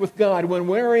connect with God, when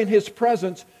we're in His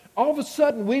presence, all of a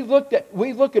sudden we look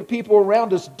at people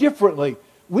around us differently.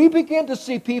 We begin to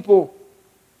see people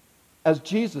as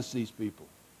Jesus sees people.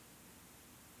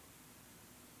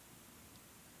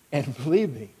 And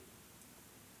believe me,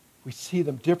 we see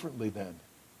them differently then.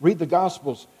 Read the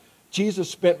Gospels. Jesus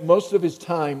spent most of His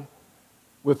time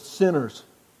with sinners.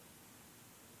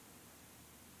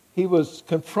 He was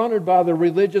confronted by the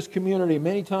religious community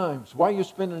many times. Why are you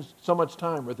spending so much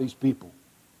time with these people?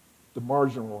 The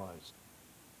marginalized,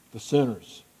 the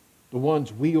sinners, the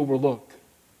ones we overlook.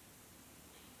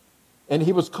 And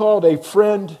He was called a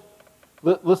friend.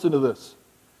 Listen to this.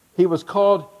 He was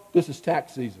called, this is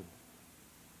tax season.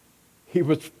 He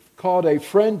was called a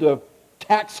friend of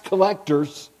tax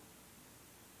collectors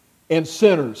and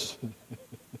sinners.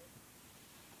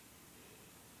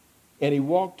 And He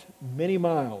walked many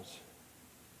miles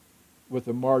with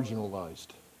the marginalized.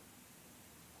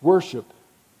 Worship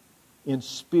in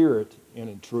spirit and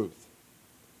in truth.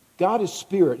 God is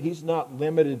spirit. He's not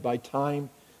limited by time.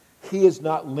 He is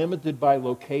not limited by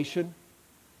location.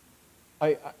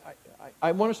 I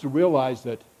want us to realize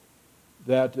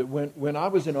that when I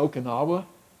was in Okinawa,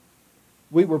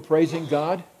 we were praising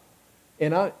God.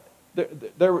 And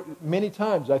there were many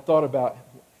times I thought about,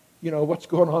 what's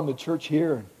going on in the church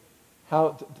here, and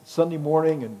how Sunday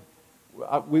morning, and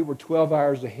we were 12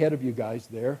 hours ahead of you guys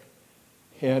there,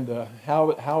 and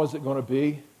how is it going to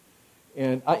be?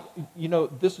 And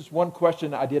this is one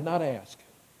question I did not ask.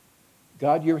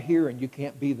 God, you're here and you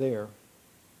can't be there.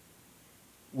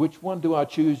 Which one do I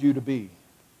choose you to be?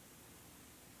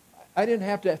 I didn't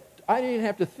have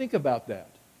to think about that,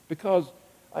 because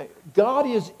God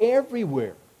is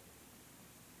everywhere.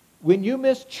 When you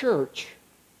miss church,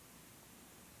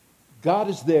 God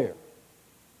is there.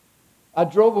 I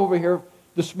drove over here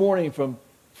this morning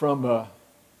from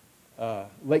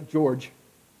Lake George,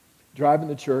 driving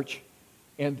to church,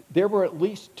 and there were at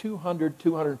least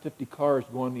 250 cars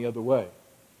going the other way.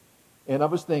 And I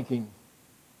was thinking,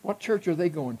 what church are they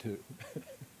going to?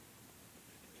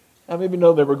 I maybe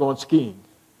know they were going skiing.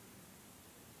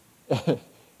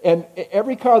 And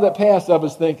every car that passed, I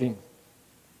was thinking,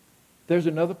 there's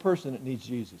another person that needs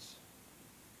Jesus.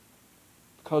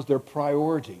 Because their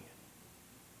priority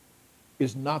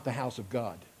is not the house of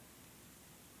God.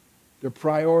 Their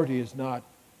priority is not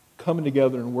coming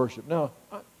together and worship. Now,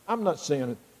 I'm not saying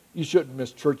that you shouldn't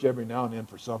miss church every now and then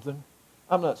for something.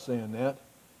 I'm not saying that.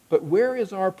 But where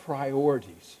is our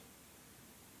priorities?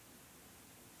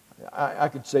 I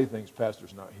could say things,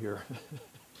 Pastor's not here.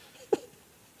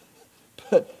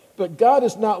 But God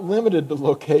is not limited to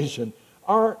location.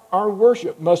 Our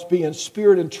worship must be in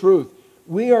spirit and truth.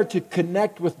 We are to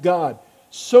connect with God.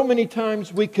 So many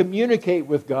times we communicate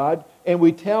with God and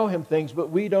we tell Him things, but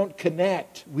we don't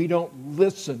connect. We don't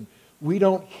listen. We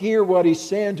don't hear what He's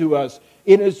saying to us.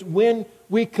 It is when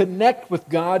we connect with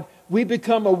God, we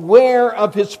become aware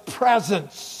of His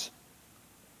presence.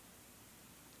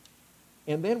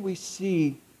 And then we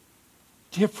see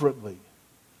differently.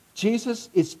 Jesus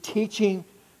is teaching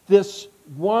this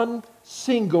one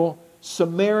single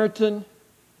Samaritan,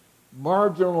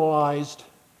 marginalized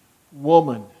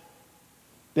woman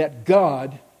that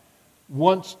God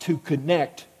wants to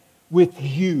connect with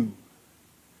you.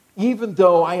 Even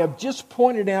though I have just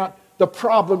pointed out the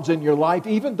problems in your life,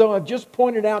 even though I've just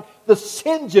pointed out the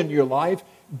sins in your life,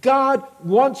 God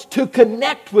wants to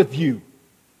connect with you.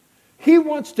 He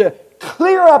wants to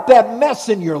clear up that mess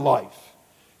in your life.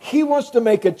 He wants to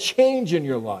make a change in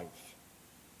your life.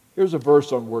 Here's a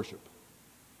verse on worship.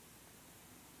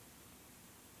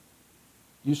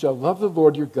 You shall love the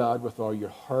Lord your God with all your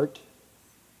heart,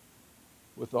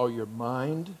 with all your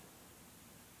mind,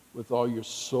 with all your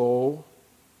soul,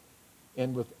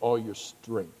 and with all your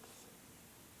strength.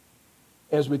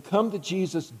 As we come to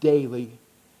Jesus daily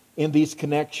in these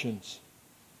connections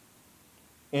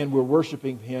and we're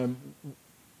worshiping Him,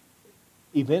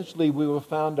 eventually we will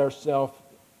find ourselves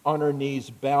on our knees,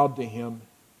 bowed to Him,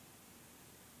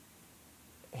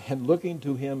 and looking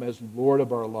to Him as Lord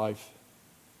of our life.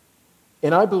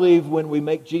 And I believe when we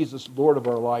make Jesus Lord of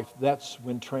our life, that's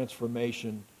when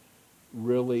transformation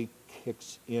really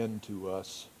kicks into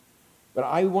us. But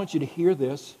I want you to hear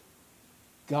this.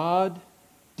 God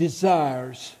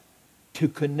desires to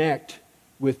connect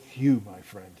with you, my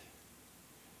friend.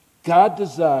 God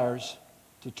desires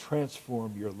to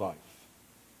transform your life.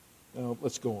 Now,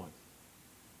 let's go on.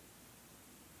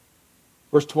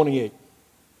 Verse 28.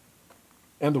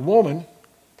 And the woman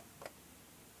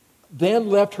then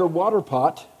left her water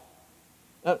pot.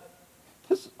 Now,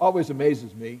 this always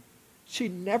amazes me. She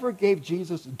never gave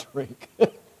Jesus a drink.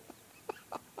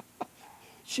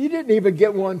 She didn't even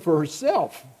get one for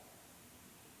herself.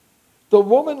 The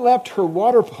woman left her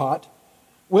water pot,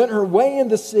 went her way in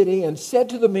the city, and said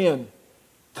to the men,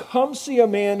 "Come see a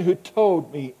man who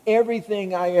told me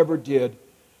everything I ever did.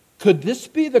 Could this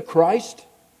be the Christ?"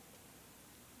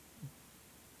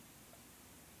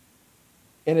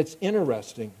 And it's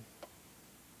interesting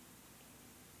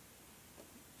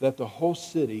that the whole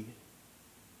city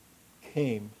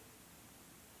came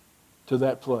to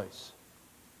that place.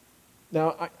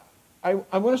 Now, I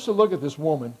want us to look at this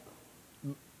woman.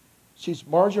 She's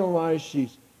marginalized.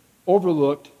 She's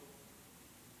overlooked.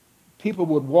 People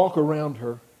would walk around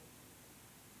her.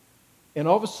 And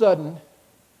all of a sudden,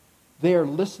 they are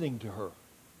listening to her.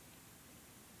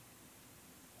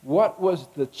 What was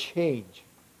the change?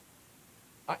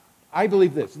 I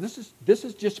believe this. This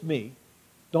is just me.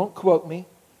 Don't quote me.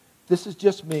 This is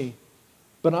just me.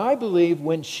 But I believe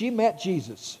when she met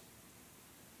Jesus,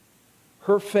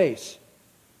 her face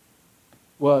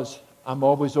was, I'm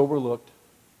always overlooked.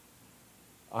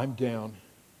 I'm down.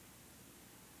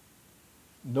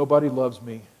 Nobody loves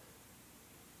me.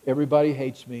 Everybody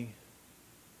hates me.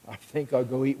 I think I'll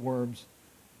go eat worms.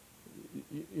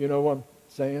 You know what I'm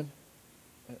saying?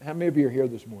 How many of you are here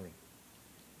this morning?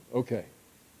 Okay.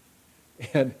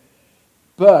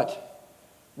 But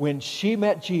when she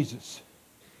met Jesus,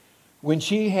 when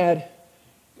she had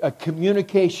a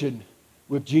communication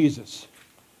with Jesus,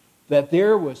 that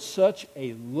there was such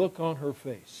a look on her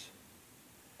face.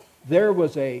 There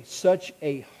was such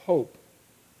a hope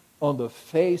on the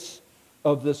face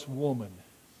of this woman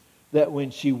that when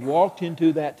she walked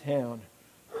into that town,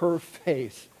 her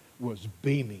face was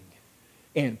beaming.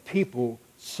 And people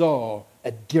saw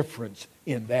a difference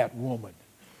in that woman.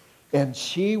 And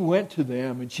she went to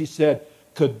them and she said,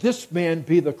 "Could this man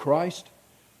be the Christ?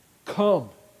 Come."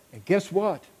 And guess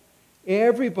what?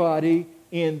 Everybody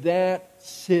in that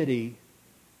city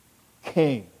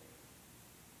came.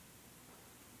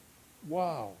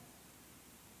 Wow.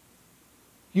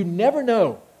 You never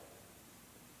know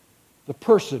the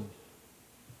person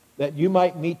that you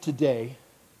might meet today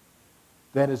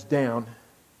that is down,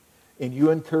 and you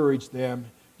encourage them,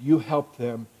 you help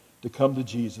them to come to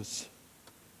Jesus,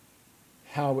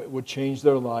 how it would change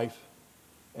their life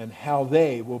and how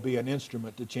they will be an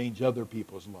instrument to change other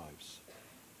people's lives.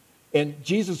 And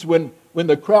Jesus, when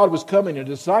the crowd was coming, the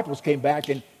disciples came back,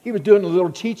 and he was doing a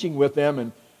little teaching with them.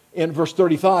 And in verse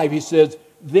 35, he says,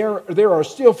 there are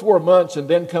still 4 months, and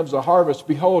then comes the harvest.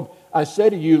 Behold, I say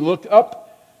to you, look up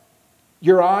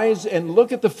your eyes and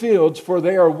look at the fields, for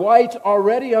they are white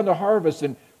already unto harvest.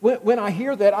 And when I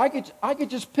hear that, I could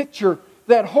just picture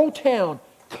that whole town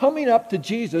coming up to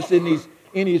Jesus in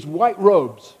these white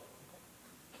robes.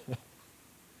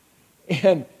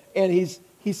 and he's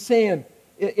saying,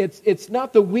 it's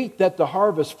not the wheat that the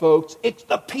harvest, folks. It's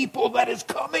the people that is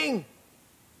coming.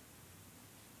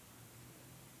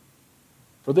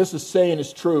 For this is saying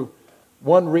is true.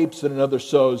 One reaps and another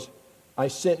sows. I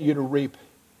sent you to reap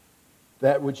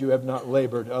that which you have not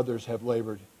labored. Others have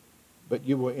labored, but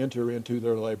you will enter into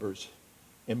their labors.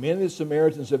 And many of the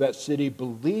Samaritans of that city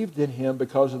believed in him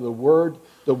because of the word,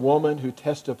 the woman who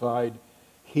testified,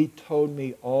 "He told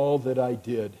me all that I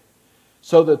did."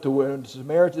 So that when the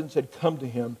Samaritans had come to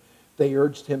him, they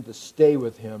urged him to stay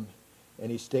with him.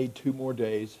 And he stayed 2 more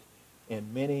days.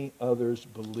 And many others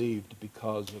believed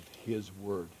because of his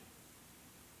word.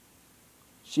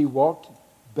 She walked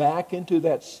back into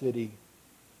that city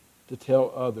to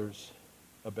tell others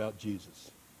about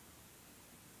Jesus.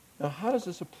 Now, how does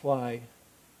this apply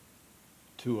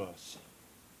to us?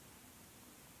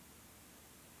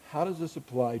 How does this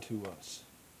apply to us?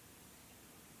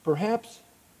 Perhaps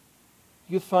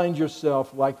you find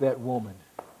yourself like that woman.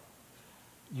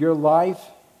 Your life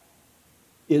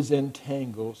is in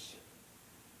tangles,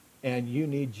 and you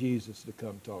need Jesus to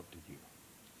come talk to you.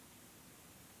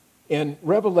 In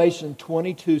Revelation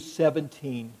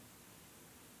 22:17,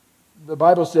 the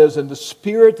Bible says, "And the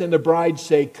Spirit and the bride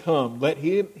say, Come. Let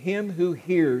him who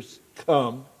hears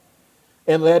come.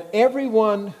 And let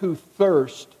everyone who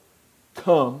thirsts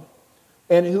come.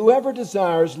 And whoever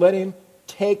desires, let him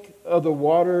take of the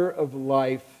water of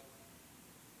life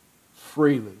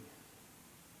freely."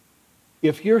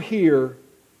 If you're here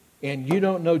and you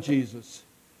don't know Jesus,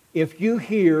 if you're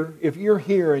here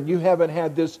and you haven't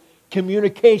had this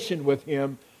communication with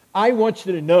him, I want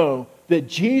you to know that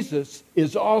Jesus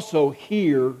is also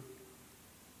here,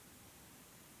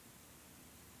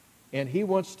 and he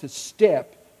wants to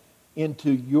step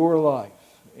into your life.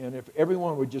 And if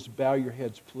everyone would just bow your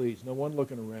heads, please. No one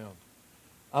looking around.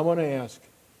 I want to ask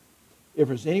if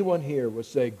there's anyone here would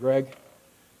say, "Greg,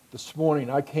 this morning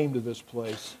I came to this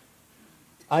place.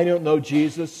 I don't know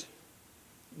Jesus."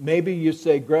 Maybe you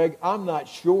say, "Greg, I'm not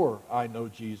sure I know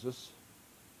Jesus."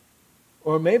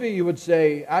 Or maybe you would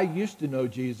say, "I used to know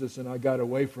Jesus and I got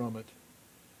away from it.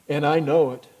 And I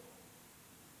know it.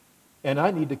 And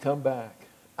I need to come back.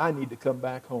 I need to come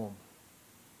back home."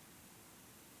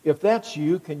 If that's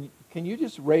you, can you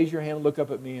just raise your hand, look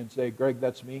up at me and say, "Greg,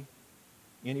 that's me"?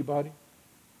 Anybody?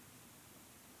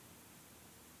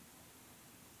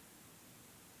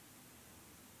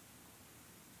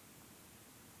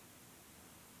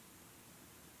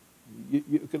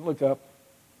 You can look up.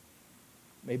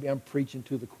 Maybe I'm preaching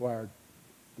to the choir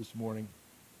this morning.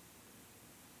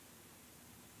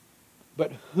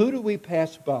 But who do we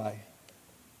pass by?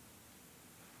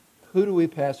 Who do we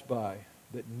pass by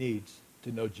that needs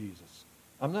to know Jesus?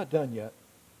 I'm not done yet,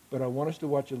 but I want us to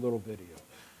watch a little video.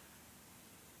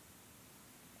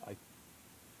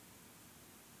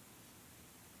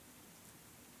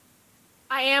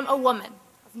 I am a woman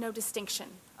of no distinction,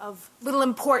 of little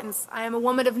importance. I am a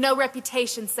woman of no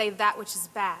reputation save that which is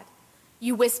bad.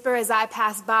 You whisper as I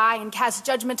pass by and cast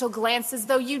judgmental glances,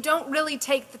 though you don't really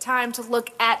take the time to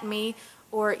look at me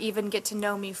or even get to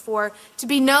know me. For to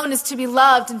be known is to be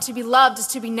loved, and to be loved is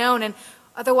to be known. And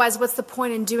otherwise, what's the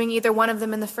point in doing either one of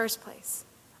them in the first place?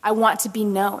 I want to be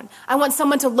known. I want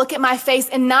someone to look at my face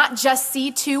and not just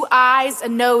see 2 eyes, a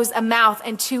nose, a mouth,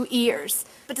 and 2 ears,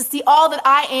 but to see all that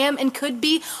I am and could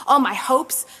be, all my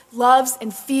hopes, loves,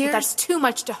 and fears. That's too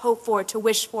much to hope for, to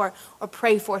wish for, or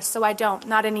pray for, so I don't,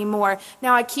 not anymore.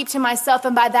 Now I keep to myself,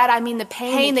 and by that I mean the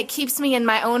pain that keeps me in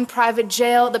my own private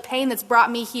jail, the pain that's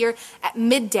brought me here at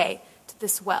midday to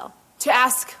this well. To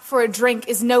ask for a drink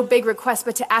is no big request,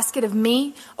 but to ask it of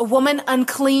me, a woman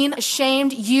unclean,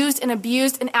 ashamed, used and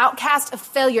abused, an outcast, a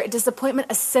failure, a disappointment,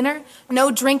 a sinner. No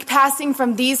drink passing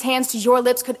from these hands to your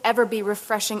lips could ever be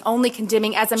refreshing, only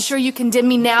condemning, as I'm sure you condemn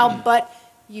me now, but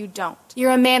you don't.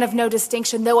 You're a man of no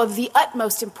distinction, though of the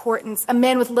utmost importance, a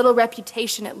man with little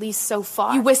reputation, at least so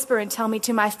far. You whisper and tell me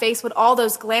to my face what all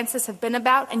those glances have been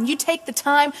about, and you take the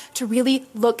time to really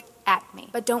look at me,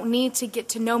 but don't need to get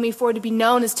to know me, for to be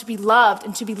known is to be loved,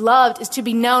 and to be loved is to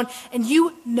be known. And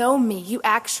you know me. You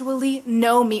actually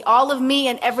know me. All of me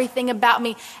and everything about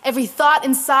me. Every thought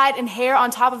inside and hair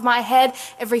on top of my head.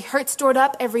 Every hurt stored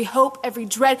up. Every hope. Every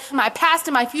dread. My past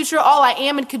and my future. All I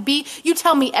am and could be. You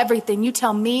tell me everything. You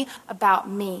tell me about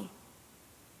me.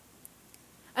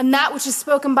 And that which is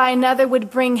spoken by another would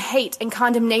bring hate and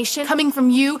condemnation. Coming from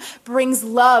you brings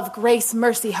love, grace,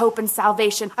 mercy, hope, and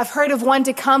salvation. I've heard of one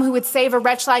to come who would save a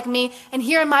wretch like me, and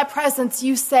here in my presence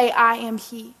you say, I am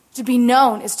he. To be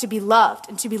known is to be loved,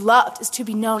 and to be loved is to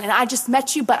be known. And I just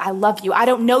met you, but I love you. I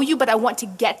don't know you, but I want to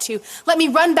get to. Let me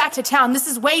run back to town. This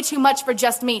is way too much for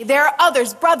just me. There are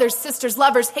others, brothers, sisters,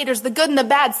 lovers, haters, the good and the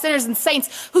bad, sinners and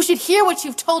saints, who should hear what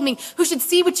you've told me, who should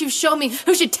see what you've shown me,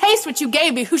 who should taste what you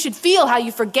gave me, who should feel how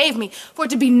you forgave me. For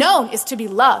to be known is to be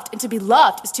loved, and to be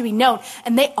loved is to be known.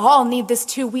 And they all need this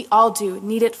too. We all do.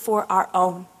 Need it for our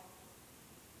own.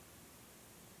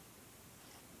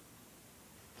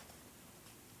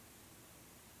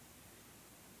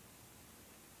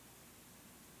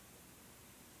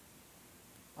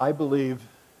 I believe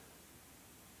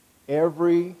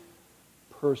every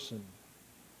person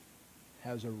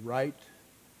has a right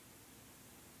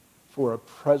for a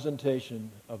presentation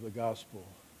of the gospel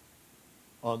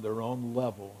on their own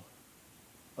level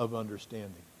of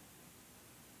understanding.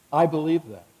 I believe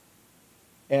that.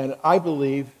 And I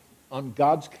believe on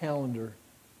God's calendar,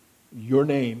 your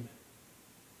name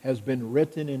has been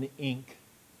written in ink.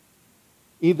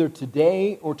 Either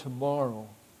today or tomorrow,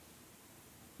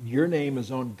 your name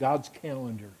is on God's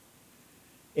calendar.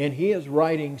 And He is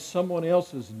writing someone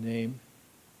else's name.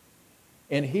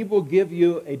 And He will give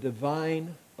you a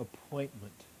divine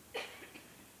appointment.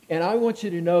 And I want you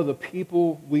to know the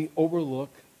people we overlook,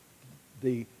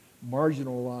 the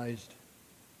marginalized,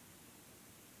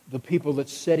 the people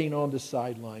that's sitting on the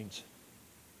sidelines.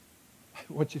 I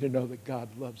want you to know that God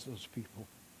loves those people.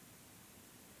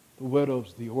 The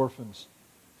widows, the orphans,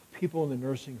 the people in the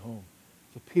nursing home,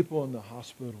 the people in the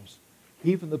hospitals,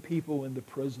 even the people in the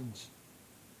prisons,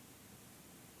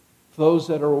 those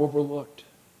that are overlooked.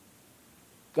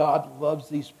 God loves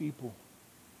these people,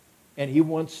 and He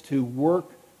wants to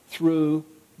work through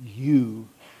you.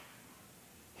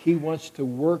 He wants to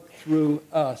work through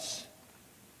us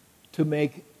to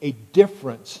make a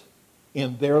difference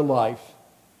in their life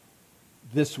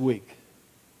this week.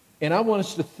 And I want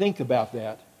us to think about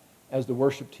that as the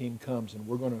worship team comes, and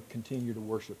we're going to continue to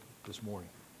worship this morning.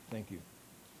 Thank you.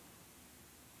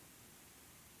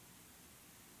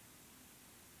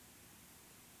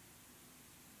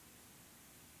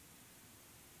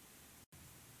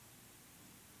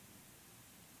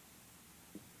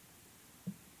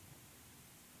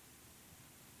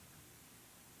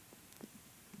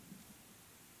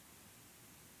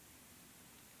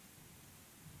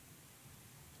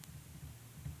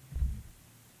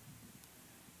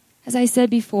 As I said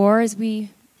before, as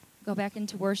we go back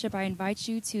into worship, I invite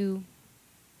you to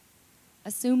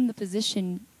assume the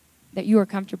position that you are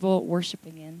comfortable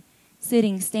worshiping in.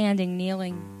 Sitting, standing,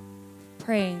 kneeling,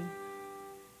 praying.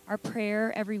 Our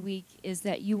prayer every week is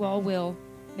that you all will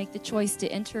make the choice to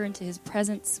enter into His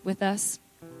presence with us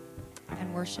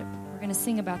and worship. We're going to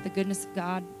sing about the goodness of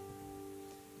God.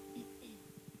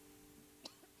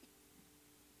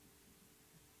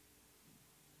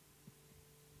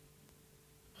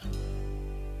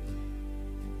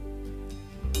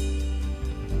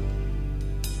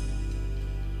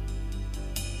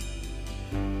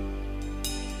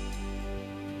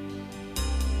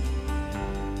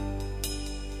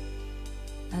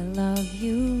 I love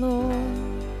you, Lord,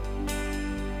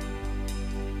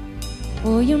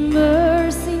 for your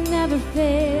mercy never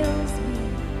fails me.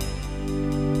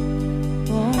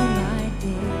 All my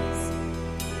days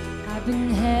I've been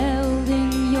held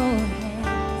in your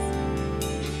hands.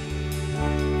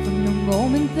 From the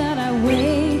moment that I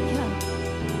wake up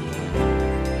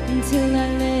until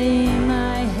I lay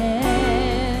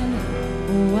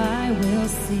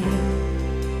sing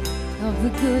of the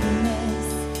goodness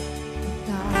of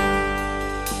God.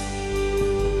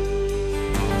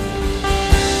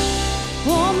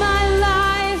 All my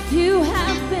life you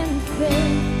have been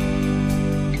faithful.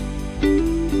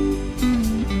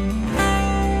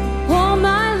 All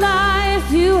my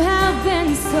life you have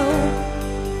been so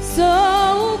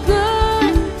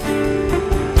good.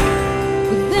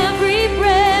 With every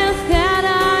breath that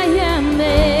I am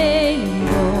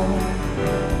able,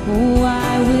 oh,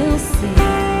 I will sing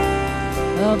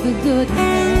of the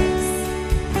goodness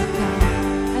of God.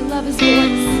 I love His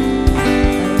voice. I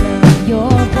love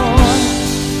your voice.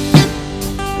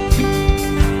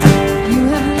 You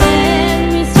have led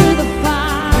me through the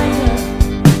fire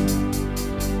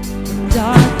and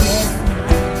darkest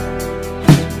night.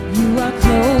 You are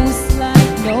close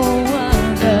like no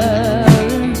other.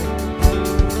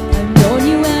 I've known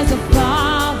you as a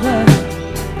father.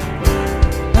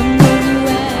 I've known you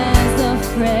as a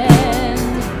friend.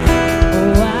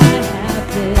 Oh, I have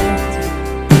lived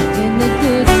in the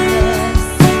goodness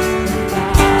of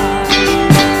God.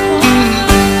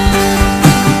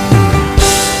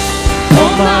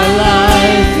 All my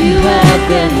life you have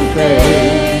been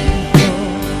faithful.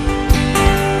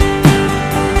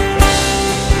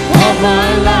 All my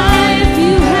life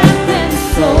you have been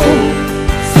so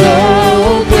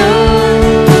good.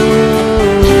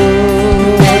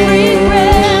 Every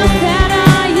breath that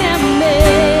I am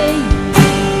made,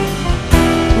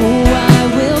 oh, I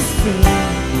will sing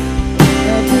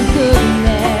of the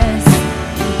goodness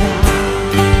of God.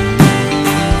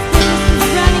 It's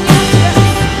running after.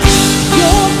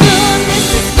 Your goodness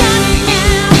is running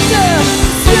after.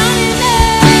 It's running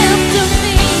after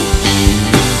me.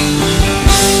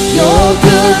 Your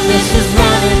goodness is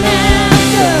running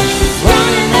after. It's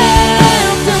running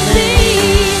after me.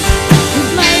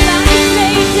 With my life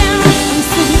laid down, I'm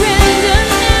surrendered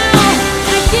now.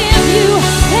 I give you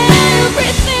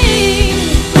everything.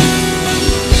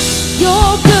 Your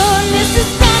goodness is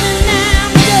running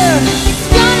after. It's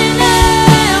running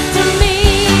after me.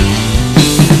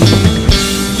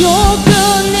 Your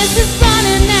goodness is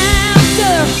running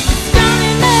after. It's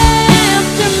running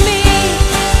after me.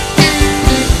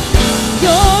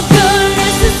 Your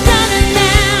goodness is running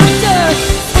after.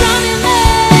 It's running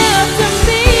after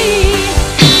me.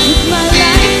 With my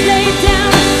life laid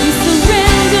down, I'm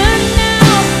surrendered now.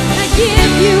 I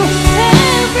give you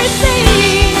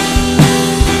everything.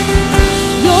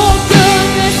 Your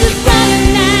goodness is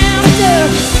running after.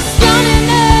 It's running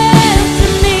after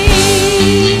me.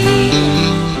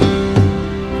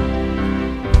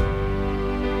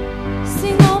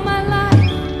 Sing all my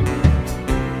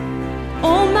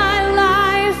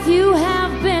life you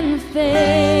have been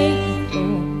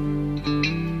faithful.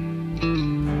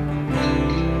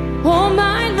 All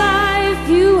my life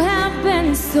you have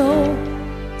been so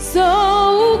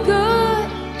good.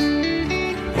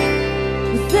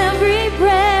 With every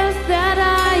breath that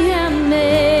I am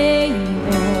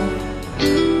able,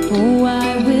 oh,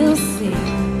 I will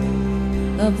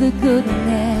sing of the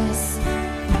goodness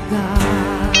of God.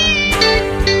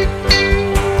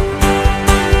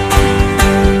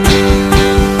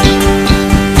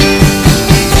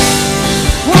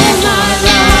 All my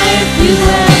life you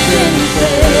have been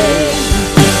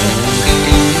faithful.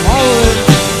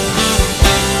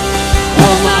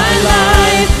 All my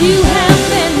life you have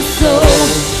been so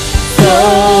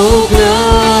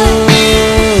good.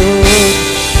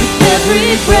 With every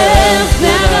breath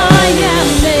that I am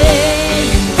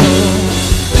able,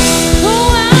 oh,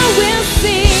 I will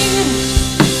sing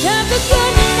of the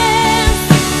goodness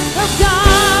of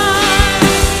God.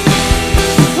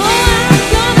 Oh, I'm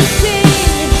gonna sing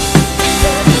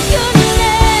of the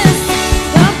goodness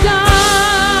of God.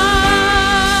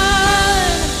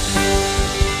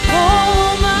 All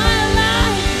my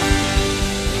life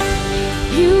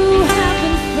you have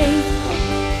been faithful.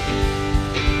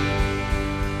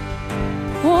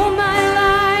 All my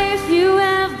life you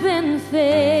have been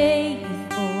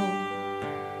faithful.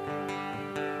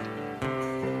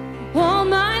 All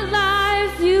my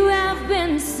life you have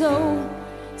been so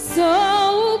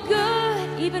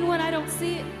good, even when I don't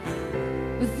see it.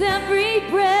 With every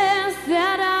breath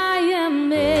that I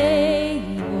am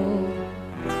able,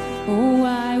 oh,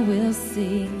 I will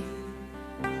sing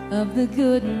of the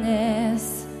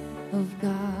goodness of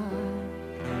God.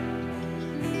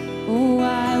 Oh,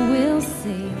 I will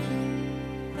sing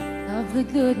of the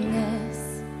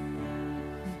goodness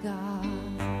of God.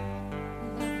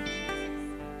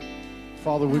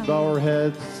 Father, we bow our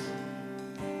heads,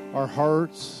 our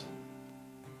hearts.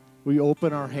 We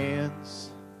open our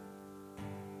hands.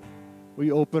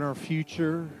 We open our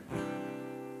future.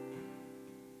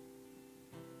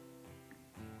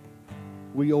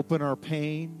 We open our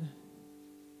pain.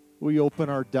 We open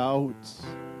our doubts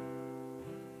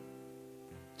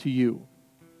to you,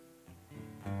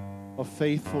 a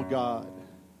faithful God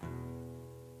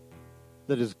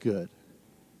that is good.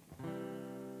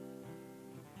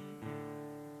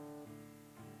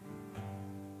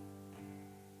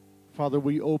 Father,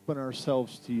 we open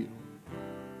ourselves to you,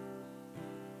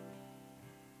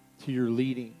 to your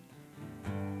leading,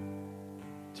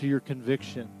 to your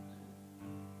conviction.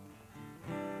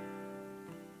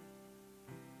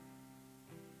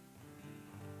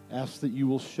 Ask that you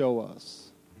will show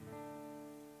us.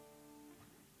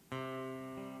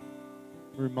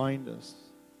 Remind us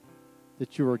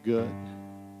that you are good,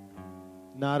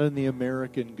 not in the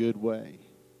American good way,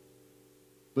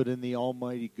 but in the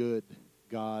almighty good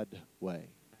God way.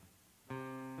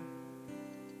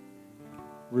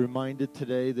 Reminded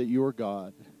today that you are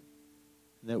God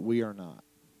and that we are not.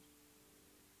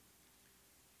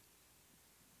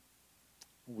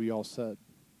 We all said,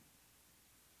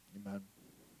 amen.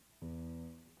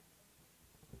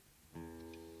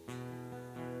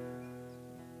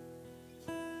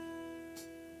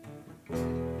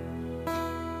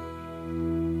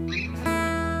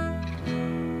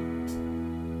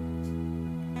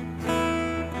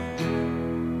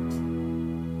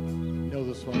 You know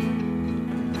this one.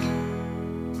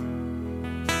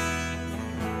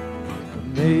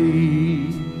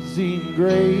 Amazing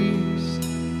grace,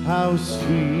 how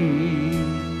sweet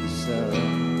the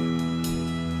sound.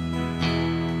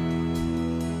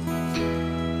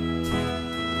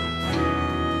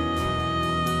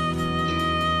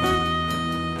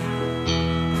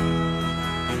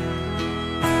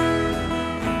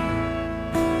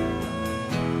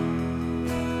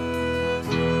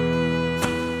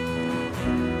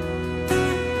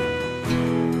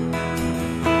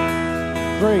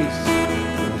 Grace,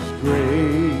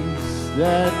 grace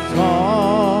that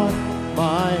taught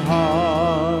my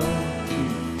heart to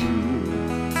feel.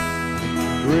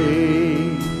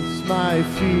 Grace, my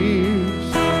fears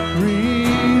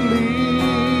relieve.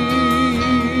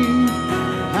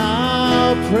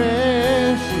 How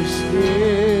precious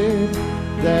did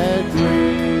that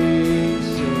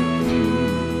grace appear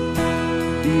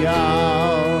the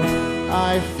hour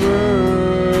I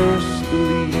first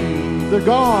believed. They're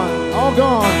gone. All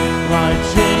gone. My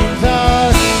chains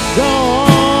are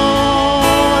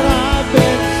gone. I've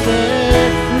been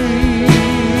set free.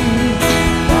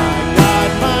 My God,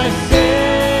 my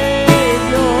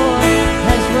Savior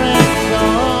has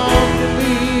ransomed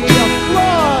me. A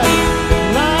flood,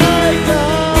 like a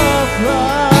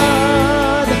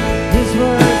flood, His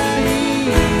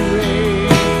mercy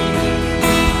reigns.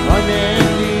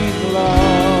 Unending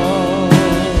love,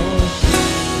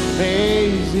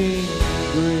 amazing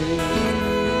grace.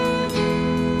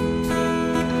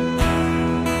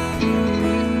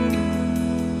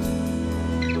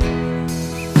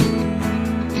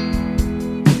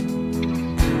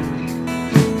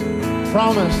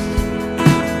 Promised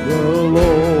the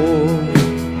Lord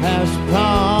has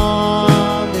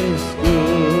promised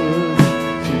good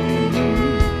to me.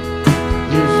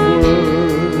 His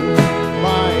word,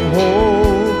 my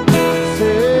hope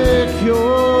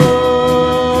secures.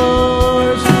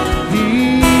 He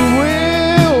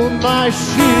will my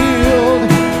shield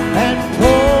and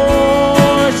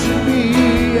portion be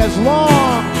as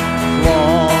long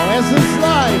as this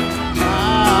life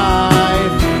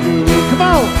do. Come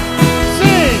on.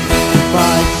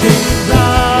 My chains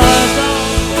are gone.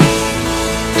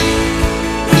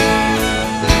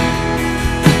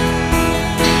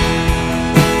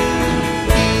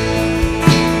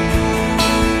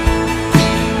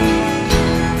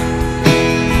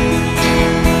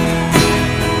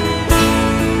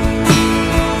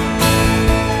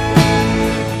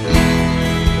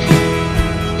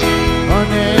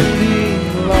 Unending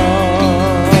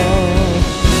love,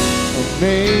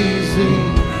 amazing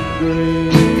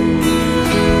grace.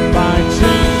 My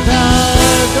chains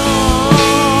are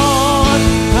gone,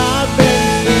 I've been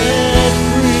set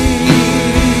free.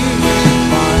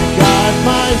 My God,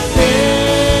 my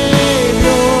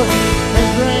Savior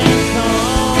has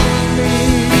ransomed me.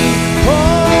 Oh,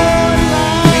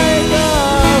 like a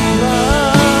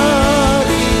flood,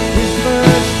 His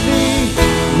mercy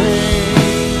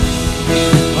reigns.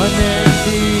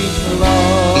 Unending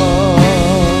love,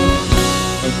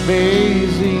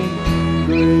 amazing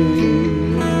grace.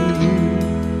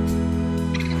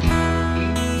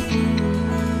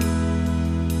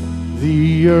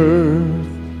 The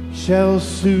earth shall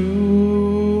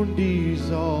soon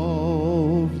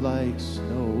dissolve like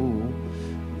snow.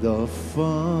 The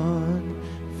sun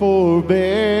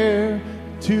forbear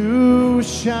to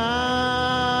shine.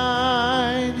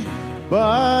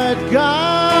 But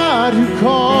God who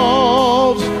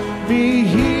calls me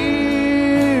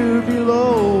here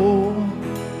below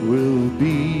will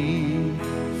be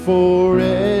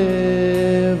forever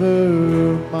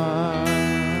mine.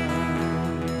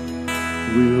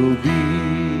 Will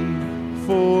be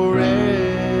forever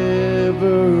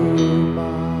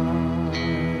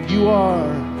mine. You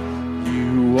are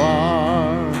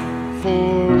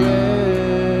forever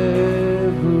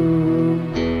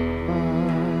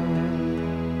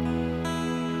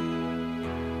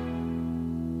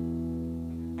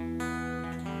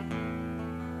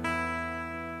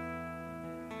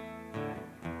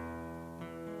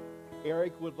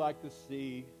Eric would like to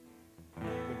see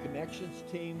the Connections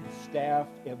team, staff,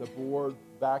 and the board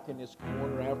back in his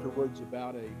corner afterwards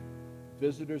about a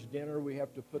visitors' dinner we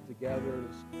have to put together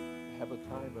to have a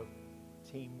time of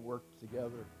teamwork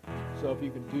together. So if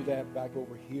you can do that back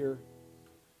over here.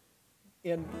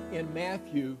 In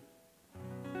Matthew,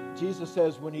 Jesus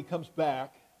says when he comes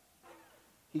back,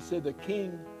 he said the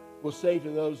king will say to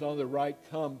those on the right,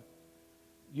 "Come,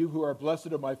 you who are blessed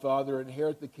of my Father,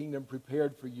 inherit the kingdom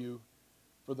prepared for you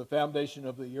for the foundation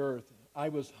of the earth. I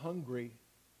was hungry,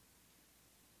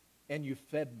 and you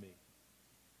fed me.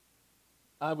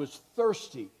 I was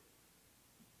thirsty,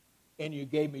 and you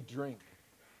gave me drink.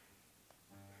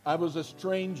 I was a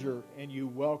stranger, and you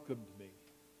welcomed me."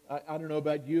 I don't know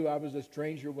about you, I was a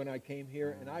stranger when I came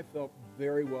here, and I felt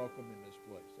very welcome in this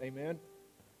place. Amen?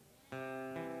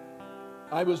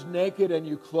 I was naked, and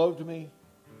you clothed me.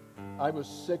 I was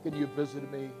sick, and you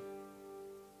visited me.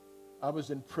 I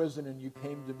was in prison, and you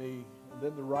came to me. And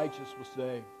then the righteous will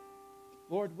say,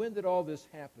 "Lord, when did all this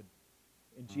happen?"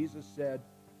 And Jesus said,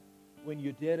 "When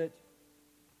you did it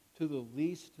to the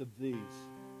least of these."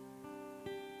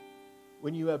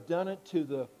 When you have done it to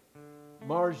the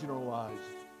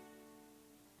marginalized,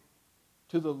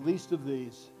 to the least of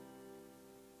these,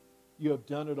 you have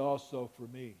done it also for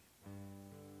me.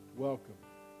 Welcome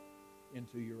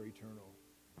into your eternal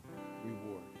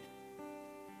reward.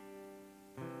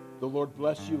 The Lord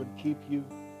bless you and keep you.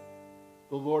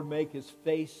 The Lord make his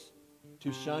face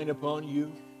to shine upon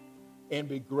you and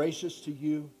be gracious to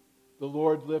you. The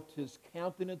Lord lift his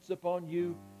countenance upon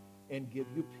you and give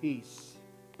you peace.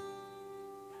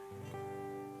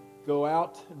 Go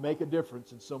out and make a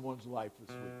difference in someone's life this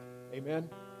week. Amen.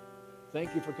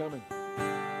 Thank you for coming.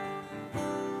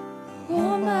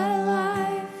 All my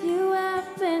life you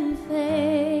have been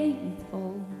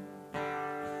faithful.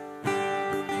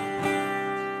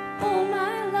 All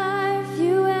my life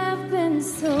you have been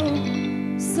so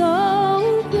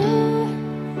good.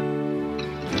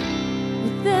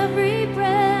 With every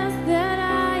breath that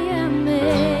I am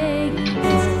able,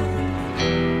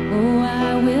 oh,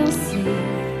 I will sing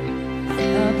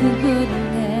of the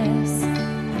goodness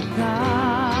of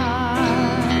God.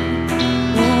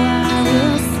 Oh, I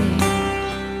will sing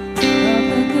of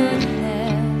the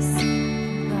goodness of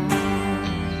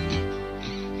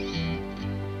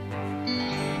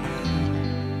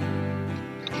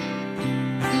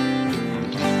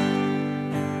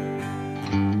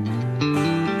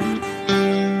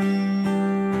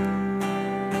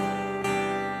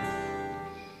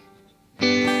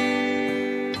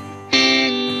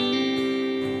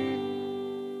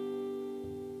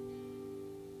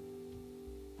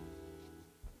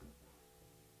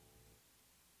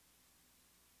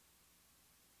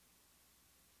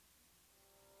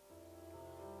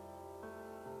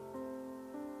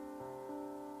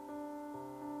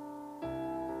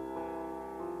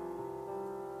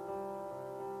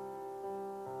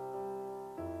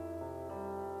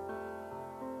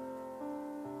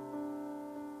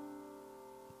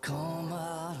Come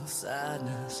out of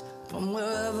sadness from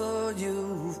wherever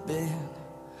you've been.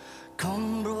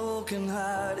 Come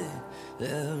broken-hearted,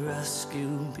 let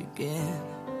rescue begin.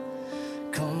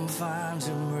 Come find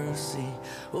your mercy,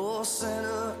 oh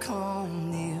sinner,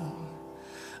 come kneel.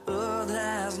 Earth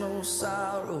has no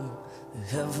sorrow that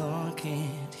heaven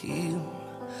can't heal.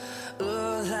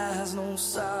 Earth has no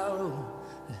sorrow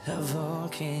that heaven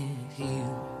can't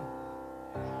heal.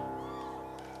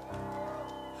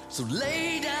 So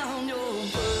lay down your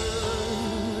burden.